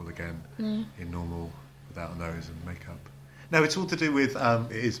comfortable again in normal without a nose and makeup. No, it's all to do with.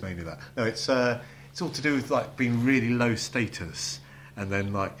 It is mainly that. No, it's all to do with like being really low status and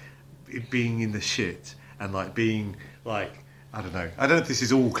then like it being in the shit and like being like. I don't know. I don't know if this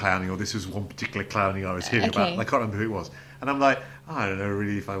is all clowning or this was one particular clowning I was hearing about. I can't remember who it was. And I'm like, I don't know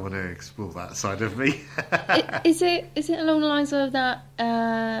really if I want to explore that side of me. Is it along the lines of that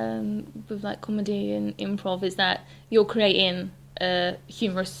with like comedy and improv? Is that you're creating a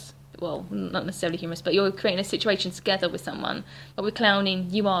humorous, well, not necessarily humorous, but you're creating a situation together with someone. But with clowning,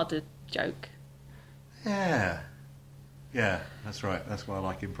 you are the joke. Yeah, that's right. That's why I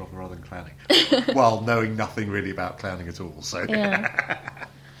like improv rather than clowning. While knowing nothing really about clowning at all. So Yeah.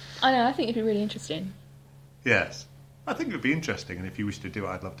 I know. I think it'd be really interesting. Yes. I think it would be interesting, and if you wish to do it,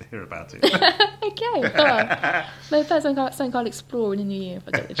 I'd love to hear about it. Okay, come on. Maybe that's something I'll explore in the new year if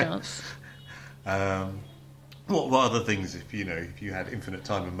I get the chance. What other things, if you had infinite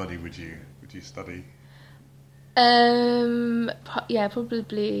time and money, would you study? Yeah,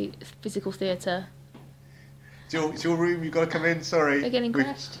 probably physical theatre. It's your room. You've got to come in. Sorry, We're getting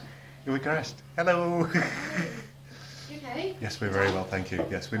crashed. We crashed. Hello. You okay? Yes, we're very well, thank you.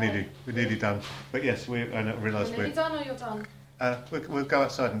 Yes, we're nearly done. But yes, I realise Are you done or you're done? we'll go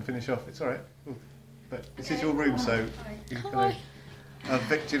outside and finish off. It's all right. Ooh. But this is your room, so. Hi.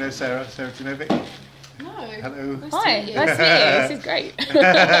 Vic, do you know Sarah? Sarah, do you know Vic? No. Hello. Hi, nice to meet you. This is great.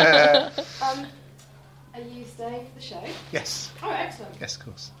 Are you staying for the show? Yes. Oh, excellent. Yes, of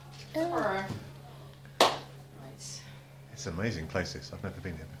course. Right. It's an amazing place. This. I've never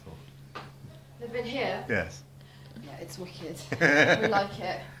been here before. They've been here? Yes. Yeah, it's wicked. We like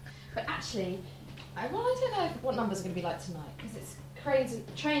it. But actually, I don't know what numbers are going to be like tonight, because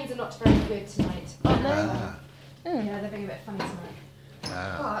trains are not very good tonight. Oh, no. Yeah, they're being a bit funny tonight.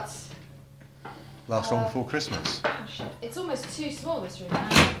 But Last one before Christmas. oh shit, it's almost too small, this room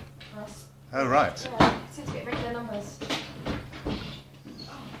now for us. Oh, right. Yeah, it seems to get regular numbers.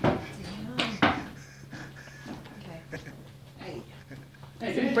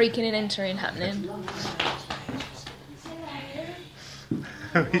 Okay. Breaking and entering happening.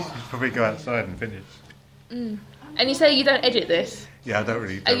 We should probably go outside and finish. And you say you don't edit this? Yeah, I don't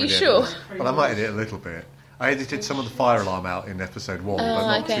really. Are you edit sure? this. Well, I might edit a little bit. I edited some of the fire alarm out in episode 1, but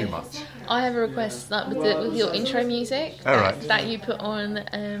not okay. too much. I have a request that with your intro music right. that you put on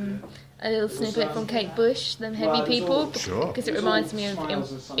a little snippet from Kate Bush, Them Heavy People, Sure. because it reminds me of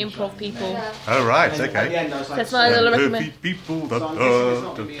improv people. Oh, right, okay. That's why I recommend. Heavy people, da.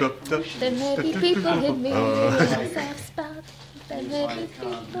 Them heavy people hit me in a soft spot. Them heavy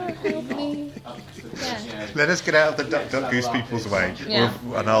people help me. Yeah. Let us get out of the Duck Goose people's way. Yeah.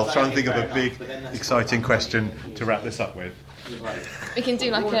 And I'll try and think of a big, exciting question to wrap this up with. We can do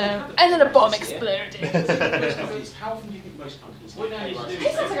like and then a bomb exploded. This is like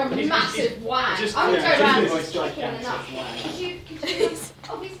a massive wang. I'm going to go around just checking it up. Could you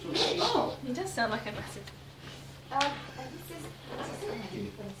oh, He does sound like a massive. this is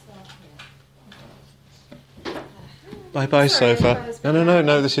Bye, sofa.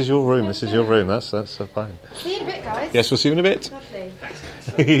 No. This is your room. This is your room. That's fine. See you in a bit, guys. Yes, we'll see you in a bit.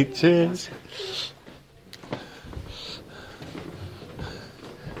 Lovely. Cheers.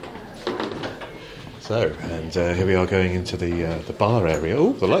 So, and here we are going into the bar area.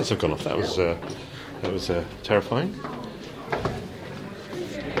 Oh, the lights have gone off. That was terrifying.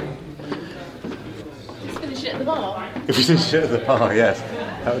 Let's finish it at the bar. If we finish it at the bar, yes.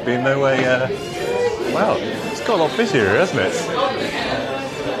 That would be in no way... Wow, it's got a lot busier, hasn't it?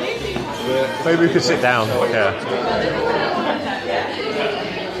 Maybe we could sit down. Yeah.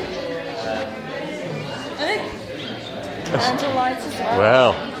 Candle lights as well.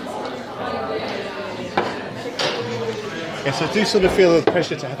 Well. Yes, I do sort of feel the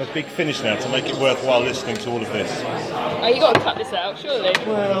pressure to have a big finish now to make it worthwhile listening to all of this. Oh, you got to cut this out, surely.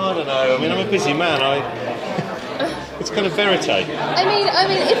 Well, I don't know. I mean, I'm a busy man. It's kind of verite. I mean,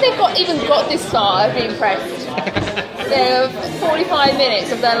 if they've even got this far, I'd be impressed. They're 45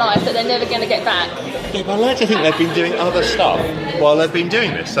 minutes of their life that they're never going to get back. Yeah, but I like to think they've been doing other stuff while they've been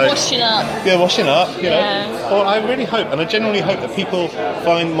doing this. So, washing up. Yeah, washing up, you know. Yeah. Well, I really hope, and I genuinely hope that people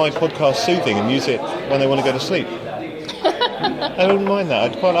find my podcast soothing and use it when they want to go to sleep. I wouldn't mind that.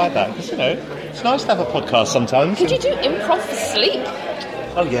 I'd quite like that because, you know, it's nice to have a podcast sometimes. Could you do improv for sleep?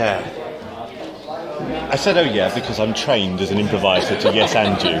 Oh, yeah. I said, oh, yeah, because I'm trained as an improviser to yes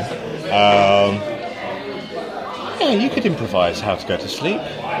and you. Yeah, you could improvise how to go to sleep.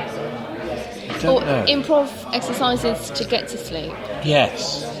 Or improv exercises to get to sleep.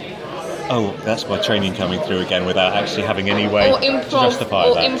 Yes. Oh, that's my training coming through again without actually having any way to justify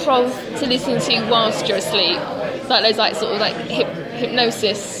that. Or improv to listen to whilst you're asleep. Like those sort of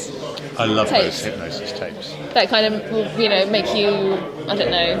hypnosis I love tapes. those hypnosis tapes. That kind of will, make you, I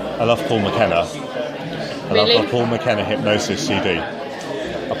don't know. I love Paul McKenna. Really? I love the Paul McKenna hypnosis CD.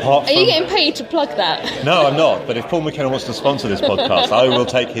 Apart from... Are you getting paid to plug that? No, I'm not. But if Paul McKenna wants to sponsor this podcast, I will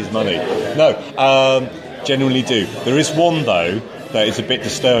take his money. No, genuinely do. There is one, though, that is a bit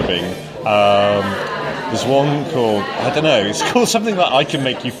disturbing. There's one called, I don't know, it's called something like I Can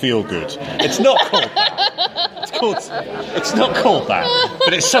Make You Feel Good. It's not called that. It's not called that,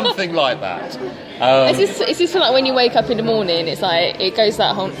 but it's something like that. Is this like when you wake up in the morning? It's like it goes for 8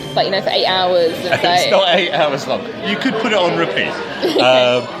 hours. And it's not 8 hours long. You could put it on repeat,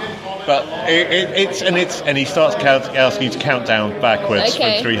 but and he starts asking you to count down backwards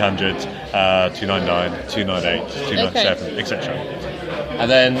from 300, 299, 298, 297, etc. And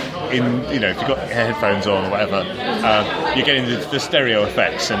then, if you've got headphones on or whatever, you're getting the stereo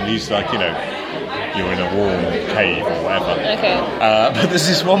effects, and he's like, you're in a warm cave or whatever. Okay. But there's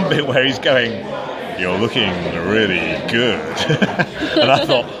this one bit where he's going, "You're looking really good," and I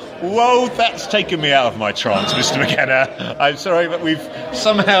thought, "Whoa, that's taken me out of my trance, Mr. McKenna. I'm sorry, but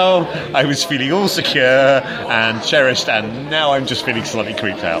I was feeling all secure and cherished, and now I'm just feeling slightly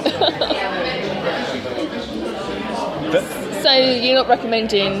creeped out." So you're not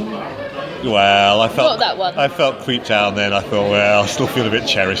recommending? Well, I felt not that one. I felt creeped out, and then I thought, well, I still feel a bit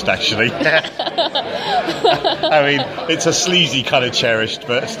cherished, actually. I mean, it's a sleazy kind of cherished,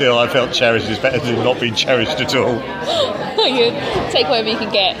 but still, I felt cherished is better than not being cherished at all. You take whatever you can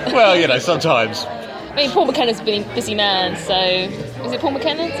get. Well, sometimes. I mean, Paul McKenna's a busy man, so is it Paul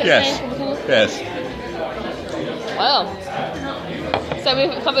McKenna? Is that Yes. his name, Paul McKenna? Yes. Wow. So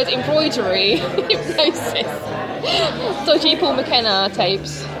we've covered embroidery, hypnosis, dodgy Paul McKenna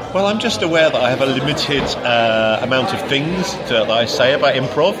tapes. Well, I'm just aware that I have a limited amount of things that I say about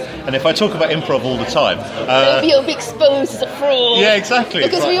improv, and if I talk about improv all the time... you'll be exposed as a fraud. Yeah, exactly.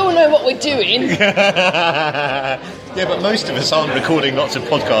 Because we all know what we're doing. Yeah, but most of us aren't recording lots of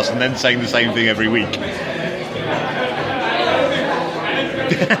podcasts and then saying the same thing every week.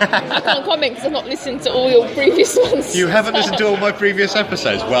 I can't comment because I've not listened to all your previous ones. You haven't listened to all my previous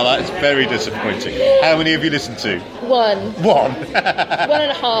episodes? Well, that's very disappointing. How many have you listened to? One.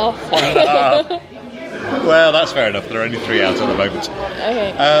 1.5. 1.5. Well, that's fair enough. There are only 3 out at the moment.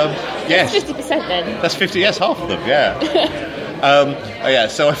 Okay. Yes. That's 50% then. That's 50, yes, half of them, yeah.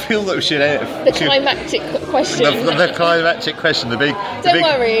 So I feel that we should... The climactic question. The climactic question, the big... Don't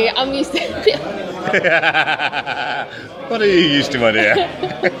worry, I'm used to it. What are you used to, my dear?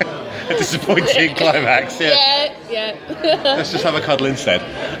 A disappointing climax, yeah. Yeah. Let's just have a cuddle instead.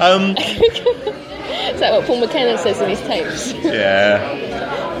 Is that what Paul McKenna says in his tapes?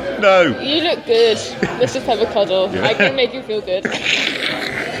 Yeah. No. You look good. Let's just have a cuddle. Yeah. I can make you feel good.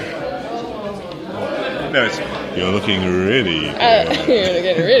 No, it's... You're looking really good. You're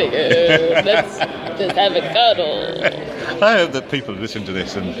looking really good. Let's just have a cuddle. I hope that people listen to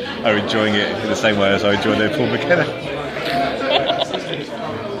this and are enjoying it in the same way as I enjoy their Paul McKenna.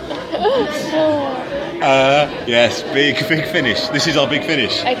 Yes, big finish. This is our big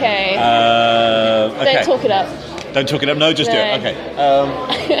finish. Okay. Okay. Don't talk it up. Don't talk it up? No, just do it. Okay.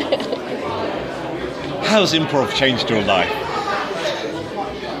 How's improv changed your life?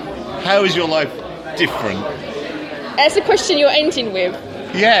 How is your life different? That's a question you're ending with.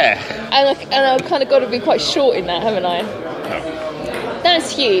 Yeah. And I've kind of got to be quite short in that, haven't I? No.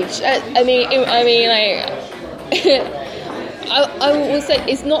 That's huge. I mean, I will say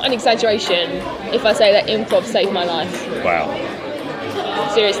it's not an exaggeration if I say that improv saved my life. Wow.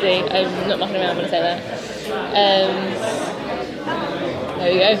 Seriously, I'm not mucking around when I say that.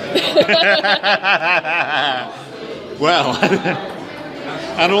 There you go. Well,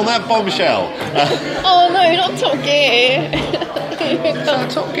 and on that bombshell, Oh no, not Top Gear. is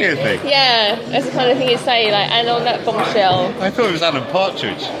that a Top Gear thing? Yeah, that's the kind of thing you say, like, and on that bombshell. I thought it was Alan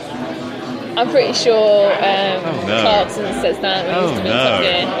Partridge. I'm pretty sure no. Clarkson says that when he's doing no. Top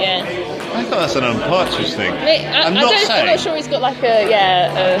Gear. Yeah. I thought that's an Alan Partridge thing. I'm not sure he's got like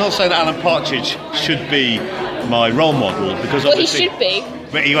a I'm not saying that Alan Partridge should be my role model because well, he obviously, should be.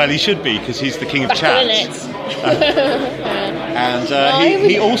 But he should be because he's the king of Back chat. in it. And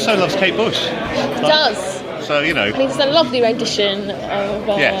he also loves Kate Bush. Does. So you know. And he does a lovely rendition of.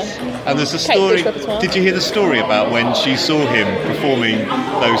 Yes, and there's a Kate story. Bush repertoire. Did you hear the story about when she saw him performing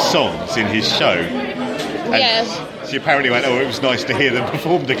those songs in his show? And Yeah. She apparently went, "Oh, it was nice to hear them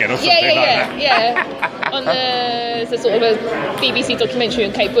performed again," or something like that. Yeah. On the sort of a BBC documentary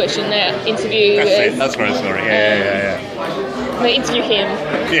on Kate Bush, and their interview. That's it. That's right. Sorry. Yeah. They interview him,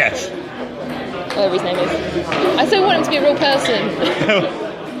 Yes. whatever his name is. I still want him to be a real person.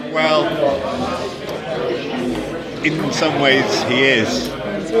 Well, in some ways he is.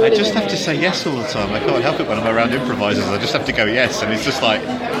 I just have to say yes all the time. I can't help it when I'm around improvisers. I just have to go yes, and it's just like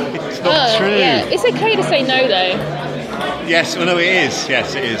it's not true. Yeah. It's okay to say no though. Yes, well, no, it is.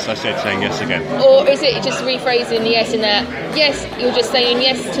 Yes, it is. I said saying yes again. Or is it just rephrasing the yes in that, yes, you're just saying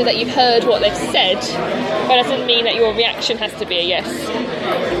yes to that you've heard what they've said, but it doesn't mean that your reaction has to be a yes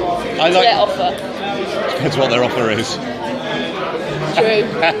I to like. their offer. Depends what their offer is. True.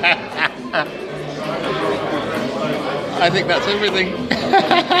 I think that's everything.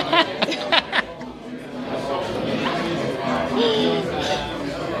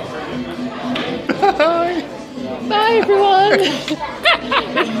 Bye everyone.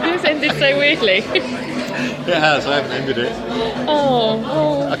 This ended so weirdly. It has. I haven't ended it.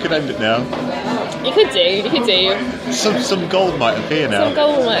 Oh, I could end it now. you could do. Some gold might appear now. Some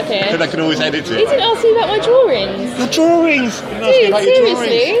gold might appear. And I can always edit You it. didn't ask me about my drawings. The drawings. You didn't ask me Dude, about your drawings.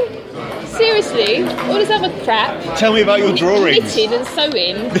 seriously? Seriously? All this other crap. Tell me about your drawings. Knitting and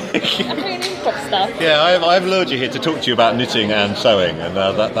sewing. I'm doing improv stuff. Yeah, I've lured you here to talk to you about knitting and sewing, and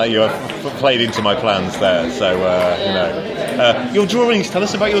that you have played into my plans there. So you know, your drawings. Tell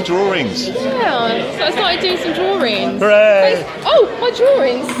us about your drawings. Yeah, so I started doing some drawings. Hooray! Thanks. Oh, my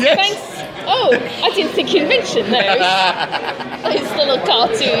drawings. Yes. Thanks. Oh, I didn't think you'd mention those. Those little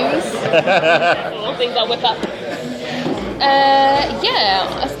cartoons. Little things I whip up.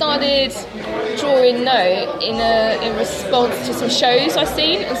 I started drawing in response to some shows I've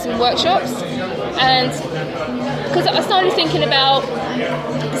seen and some workshops, and because I started thinking about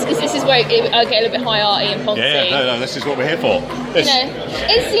this is where I get a little bit high arty and poncy. No, this is what we're here for. This. You know,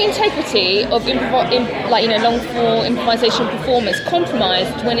 is the integrity of long form improvisation performance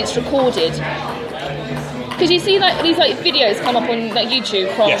compromised when it's recorded? Because you see these videos come up on YouTube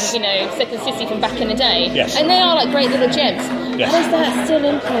from Yes. Second City from back in the day, Yes. and they are like great little gems. Yes. How is that still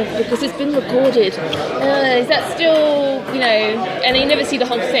improv because it's been recorded? Is that still And you never see the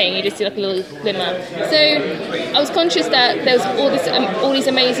whole thing; you just see like a little glimmer. So I was conscious that there was all these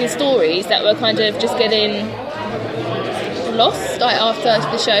amazing stories that were kind of just getting lost after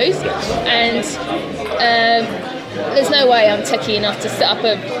the shows, and there's no way I'm techie enough to set up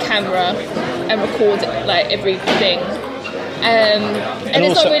a camera and record everything. And there's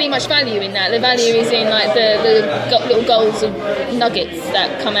also- not really much value in that. The value is in the little goals of nuggets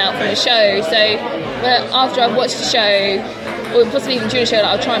that come out from the show. So after I've watched the show, or possibly even during the show,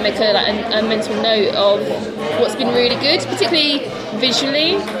 I'll try and make a mental note of what's been really good, particularly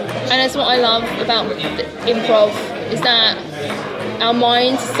visually. And that's what I love about improv, is that our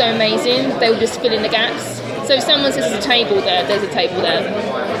minds are so amazing, they will just fill in the gaps. So if someone says there's a table there, there's a table there.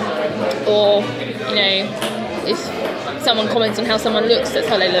 Or, if someone comments on how someone looks, that's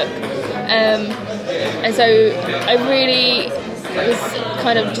how they look. And so I really was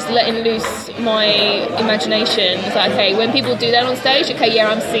kind of just letting loose my imagination. It's like, okay, when people do that on stage, okay, yeah,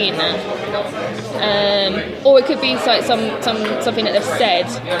 I'm seeing that. Or it could be like something that they've said.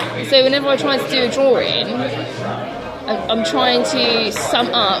 So whenever I try to do a drawing, I'm trying to sum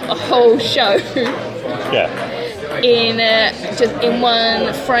up a whole show in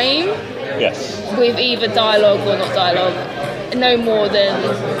one frame. Yes. With either dialogue or not dialogue, no more than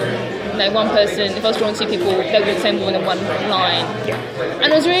one person. If I was drawing two people, they would say more than one line. Yeah.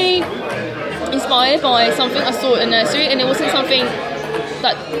 And I was really inspired by something I saw at a nursery, and it wasn't something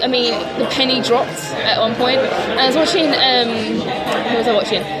the penny dropped at one point. And I was watching, who was I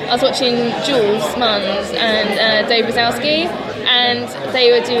watching? I was watching Jules Munns and Dave Wazowski, and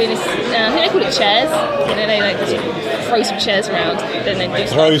they were doing this. I think they call it chairs. You know, they like just throw some chairs around, and then do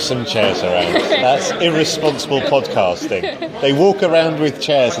Throw some chairs around. That's irresponsible podcasting. They walk around with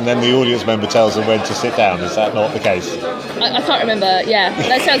chairs and then the audience member tells them when to sit down. Is that not the case? I can't remember. Yeah,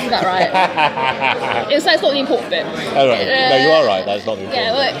 that sounds about right. That's not the important bit. Oh, right. No, you are right. That's not the important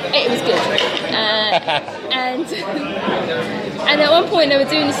Yeah, well, it was good. And at one point they were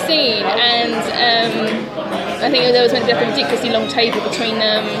doing a scene, and I think there was meant to be like a ridiculously long table between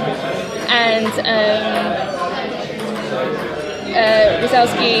them, and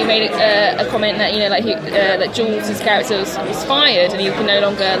Wazowski made a comment that, you know, like that Jules' character was fired and he could no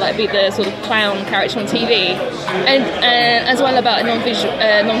longer like be the sort of clown character on TV, and as well about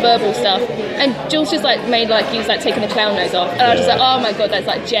non-verbal stuff. And Jules just like made like he was like taking the clown nose off, and I was just like, oh my god, that's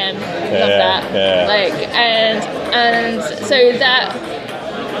like gem, love that. Yeah. Like and so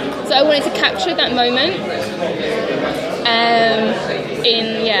I wanted to capture that moment.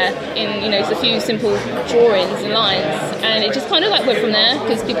 In you know, just a few simple drawings and lines, and it just kind of like went from there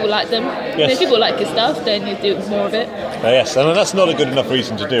because people like them. Yes. If people like your stuff, then you do more of it. Yes, and that's not a good enough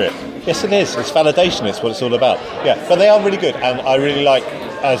reason to do it. Yes, it is. It's validation. It's what it's all about. Yeah, but they are really good, and I really like,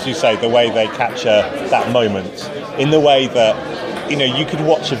 as you say, the way they capture that moment in the way that, you know, you could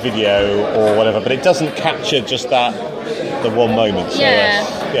watch a video or whatever, but it doesn't capture just the one moment. So Yeah.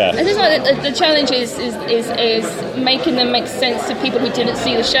 I think like the challenge is making them make sense to people who didn't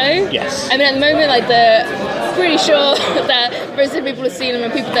see the show. Yes. I mean, at the moment, like pretty sure that most of the people who've seen them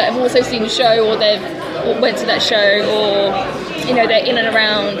are people that have also seen the show, or they've went to that show, or, you know, they're in and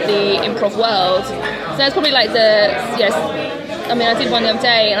around the improv world. So that's probably like I mean, I did one the other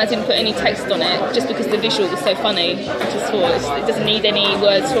day and I didn't put any text on it just because the visual was so funny. I just thought it doesn't need any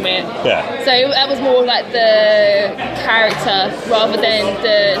words from it. Yeah. So that was more like the character rather than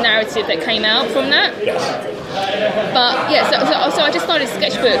the narrative that came out from that. Yes. But yeah, so I just started a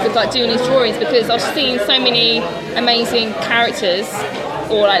sketchbook of like doing these drawings because I was seeing so many amazing characters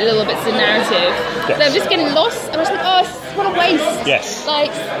or like little bits of narrative. Yes. So I'm just getting lost, and I was like, oh, what a waste. Yes.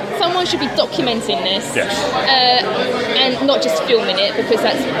 Like, someone should be documenting this. Yes. And not just filming it, because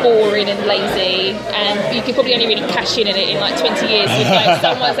that's boring and lazy, and you could probably only really cash in it in like 20 years if like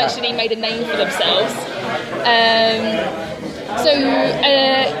someone's actually made a name for themselves.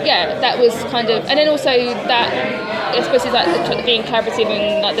 Yeah, that was kind of, and then also that I suppose is like being collaborative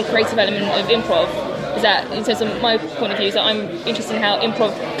and like the creative element of improv. Is that, in terms of my point of view, is that I'm interested in how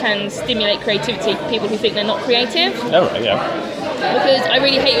improv can stimulate creativity for people who think they're not creative. Oh, right, yeah. Because I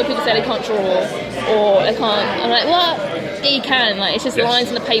really hate when people say they can't draw or they can't. I'm like, what? Yeah, you can. Like, it's just Yes. lines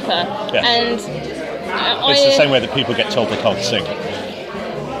on the paper. Yes. And It's the same way that people get told they can't sing.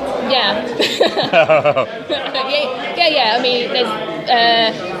 Yeah. yeah. I mean, there's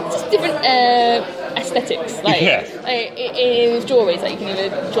just different aesthetics. Like, in drawings, like you can either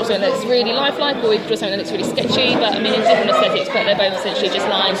draw something that's really lifelike, or you can draw something that looks really sketchy. But I mean, it's different aesthetics, but they're both essentially just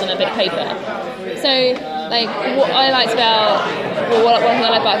lines on a bit of paper. So, like, what I liked about, well, one thing I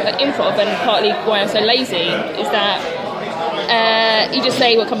like about improv, and partly why I'm so lazy, is that you just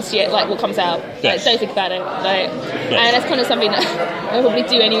say what comes to you, like what comes out. Yes. Like, don't think about it. Like, Yes. and that's kind of something that I probably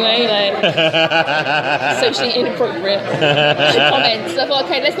do anyway. Like, socially inappropriate comments. So I thought,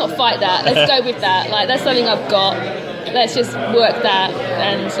 okay, let's not fight that. Let's go with that. Like, that's something I've got. Let's just work that,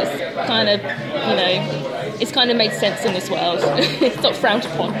 and just kind of, you know, it's kind of made sense in this world. It's not frowned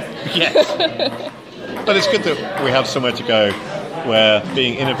upon. Yes. But it's good that we have somewhere to go where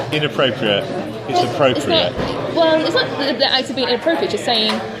being inappropriate is appropriate. It's not the act of being inappropriate, just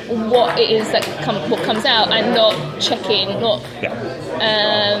saying what it is that what comes out, and not checking, not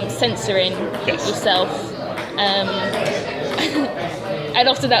censoring yourself. And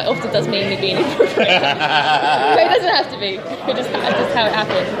often that does mean me being inappropriate. But it doesn't have to be. It's just how it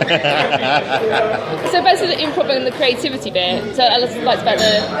happens. So back to the improv and the creativity bit. So I liked about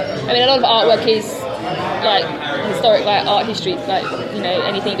a lot of artwork is like historic, like art history, like, you know,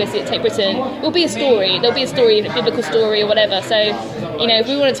 anything you go see at Take Britain, it will be a story. There'll be a story, a biblical story or whatever. So, you know, if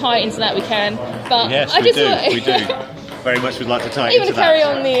we want to tie it into that, we can. But Yes, I we just do. We do. Very much would like to tie it even into to carry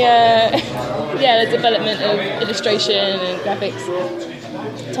that. on the the development of illustration and graphics,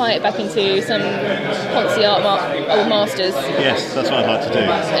 tie it back into some Ponzi old masters. Yes, that's what I'd like to do.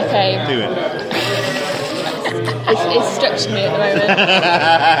 Okay. Do it. It's stretching me at the moment.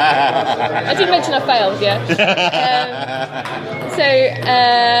 I did mention I failed, yeah.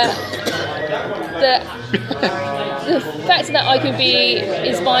 the fact that I could be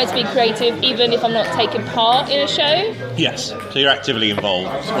inspired to be creative even if I'm not taking part in a show. Yes. So you're actively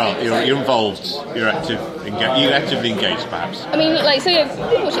involved. Well, you're involved. You're actively engaged, perhaps. I mean, like, so yeah,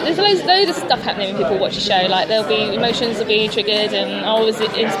 people watch it. There's loads of stuff happening when people watch a show. Like, there'll be emotions will be triggered, and I was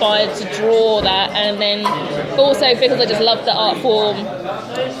inspired to draw that. And then also because I just love the art form,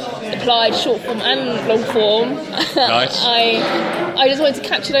 applied short form and long form. Nice. I just wanted to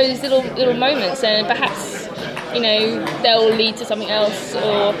capture those little moments, and perhaps, you know, they'll lead to something else.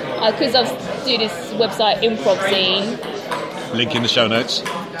 Or because I do this website Improv Scene. Link in the show notes.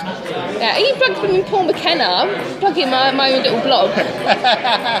 Yeah, you plugged in Paul McKenna. Plug in my own little blog.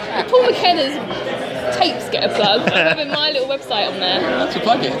 Paul McKenna's tapes get a plug. I'm having my little website on there. That's a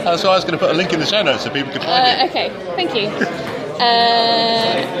plug it. So I was going to put a link in the show notes so people can find it. Okay, thank you.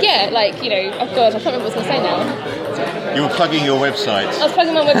 Yeah, like, you know, oh God, I can't remember what I was going to say now. You were plugging your website. I was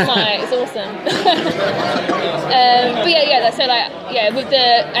plugging my website. It's awesome. But yeah. So like, yeah, with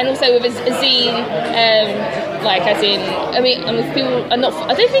the and also with a zine, like as in, I mean, people are not.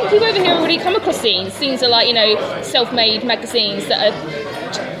 I don't think people over here already come across zines. Zines are like, you know, self-made magazines that are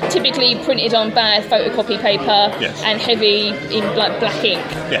typically printed on bad photocopy paper and heavy in like black ink.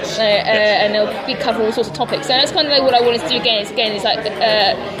 Yes. And they'll be cover all sorts of topics. So that's kind of like what I wanted to do again. It's like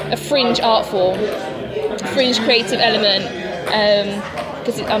a fringe art form. Fringe creative element,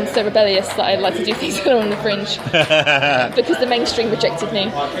 because I'm so rebellious that I like to do things that are on the fringe because the mainstream rejected me.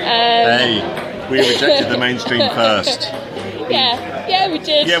 Hey, we rejected the mainstream first. Yeah, we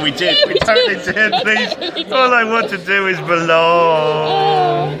did. Yeah, we did. Yeah, we totally did. Please, We did. all I want to do is belong.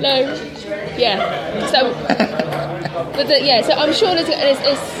 Oh, no. Yeah. So, so I'm sure there's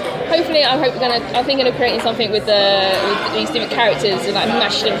hopefully, I'm thinking of creating something with these different characters and like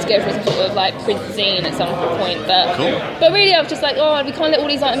mash them together as some sort of like print zine at some point. But cool. But really, I was just like, oh, we can't let all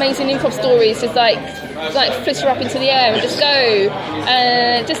these like amazing improv stories just like flitter up into the air and just go.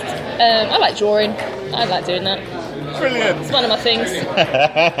 I like drawing. I like doing that. Brilliant. It's one of my things.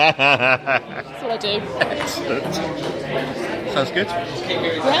 That's what I do. Excellent. Sounds good.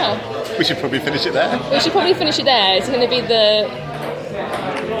 Yeah. We should probably finish it there. We should probably finish it there. It's going to be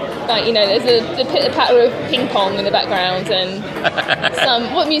like, you know, there's the pitter patter of ping pong in the background and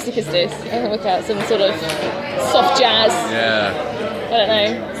what music is this? I can work out some sort of soft jazz. Yeah. I don't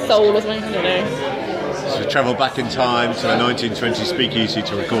know, soul or something. I don't know. So we travel back in time to the 1920 speakeasy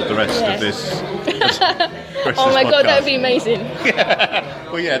to record the rest of this. Oh my God, that would be amazing.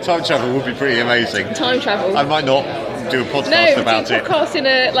 Well, yeah, time travel would be pretty amazing. Time travel. I might not do a podcast about it. No, podcast in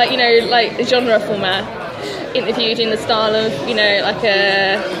a a genre format. Interviewed in the style of, you know, like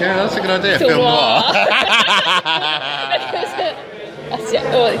a... Yeah, that's a good idea. Film noir. That's it.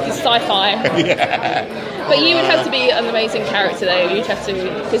 Or it's sci-fi. Yeah. But you would have to be an amazing character, though. You'd have to...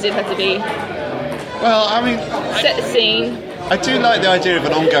 Because it'd have to be... Well, I mean... Set the scene. I do like the idea of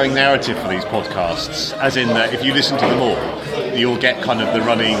an ongoing narrative for these podcasts, as in that if you listen to them all, you'll get kind of the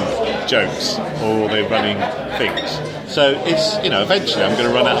running jokes or the running things. So it's, you know, eventually I'm going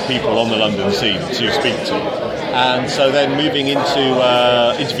to run out of people on the London scene to speak to. And so then moving into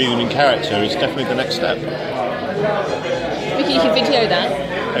interviewing them in character is definitely the next step. Vicky, you can video that.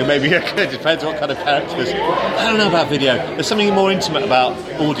 And maybe it depends what kind of characters. I don't know about video. There's something more intimate about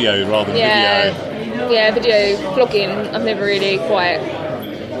audio rather than video. Yeah, video vlogging, I've never really quite...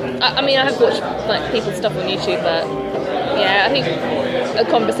 I mean, I have watched like people's stuff on YouTube, but yeah, I think a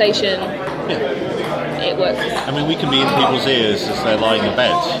conversation, it works. I mean, we can be in people's ears as they're lying in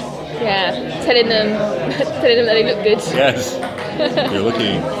bed. Yeah, telling them that they look good. Yes, you're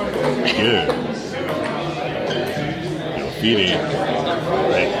looking good. You're feeling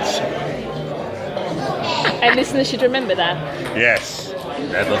great. And listeners should remember that. Yes,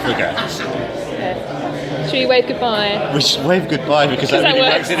 never forget. Yeah. Should we wave goodbye? We should wave goodbye because that really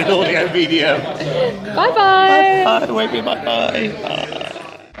works in an audio medium. Bye-bye. Bye-bye. Wave me bye-bye.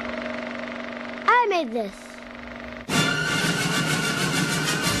 I made this.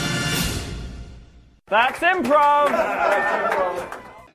 That's improv!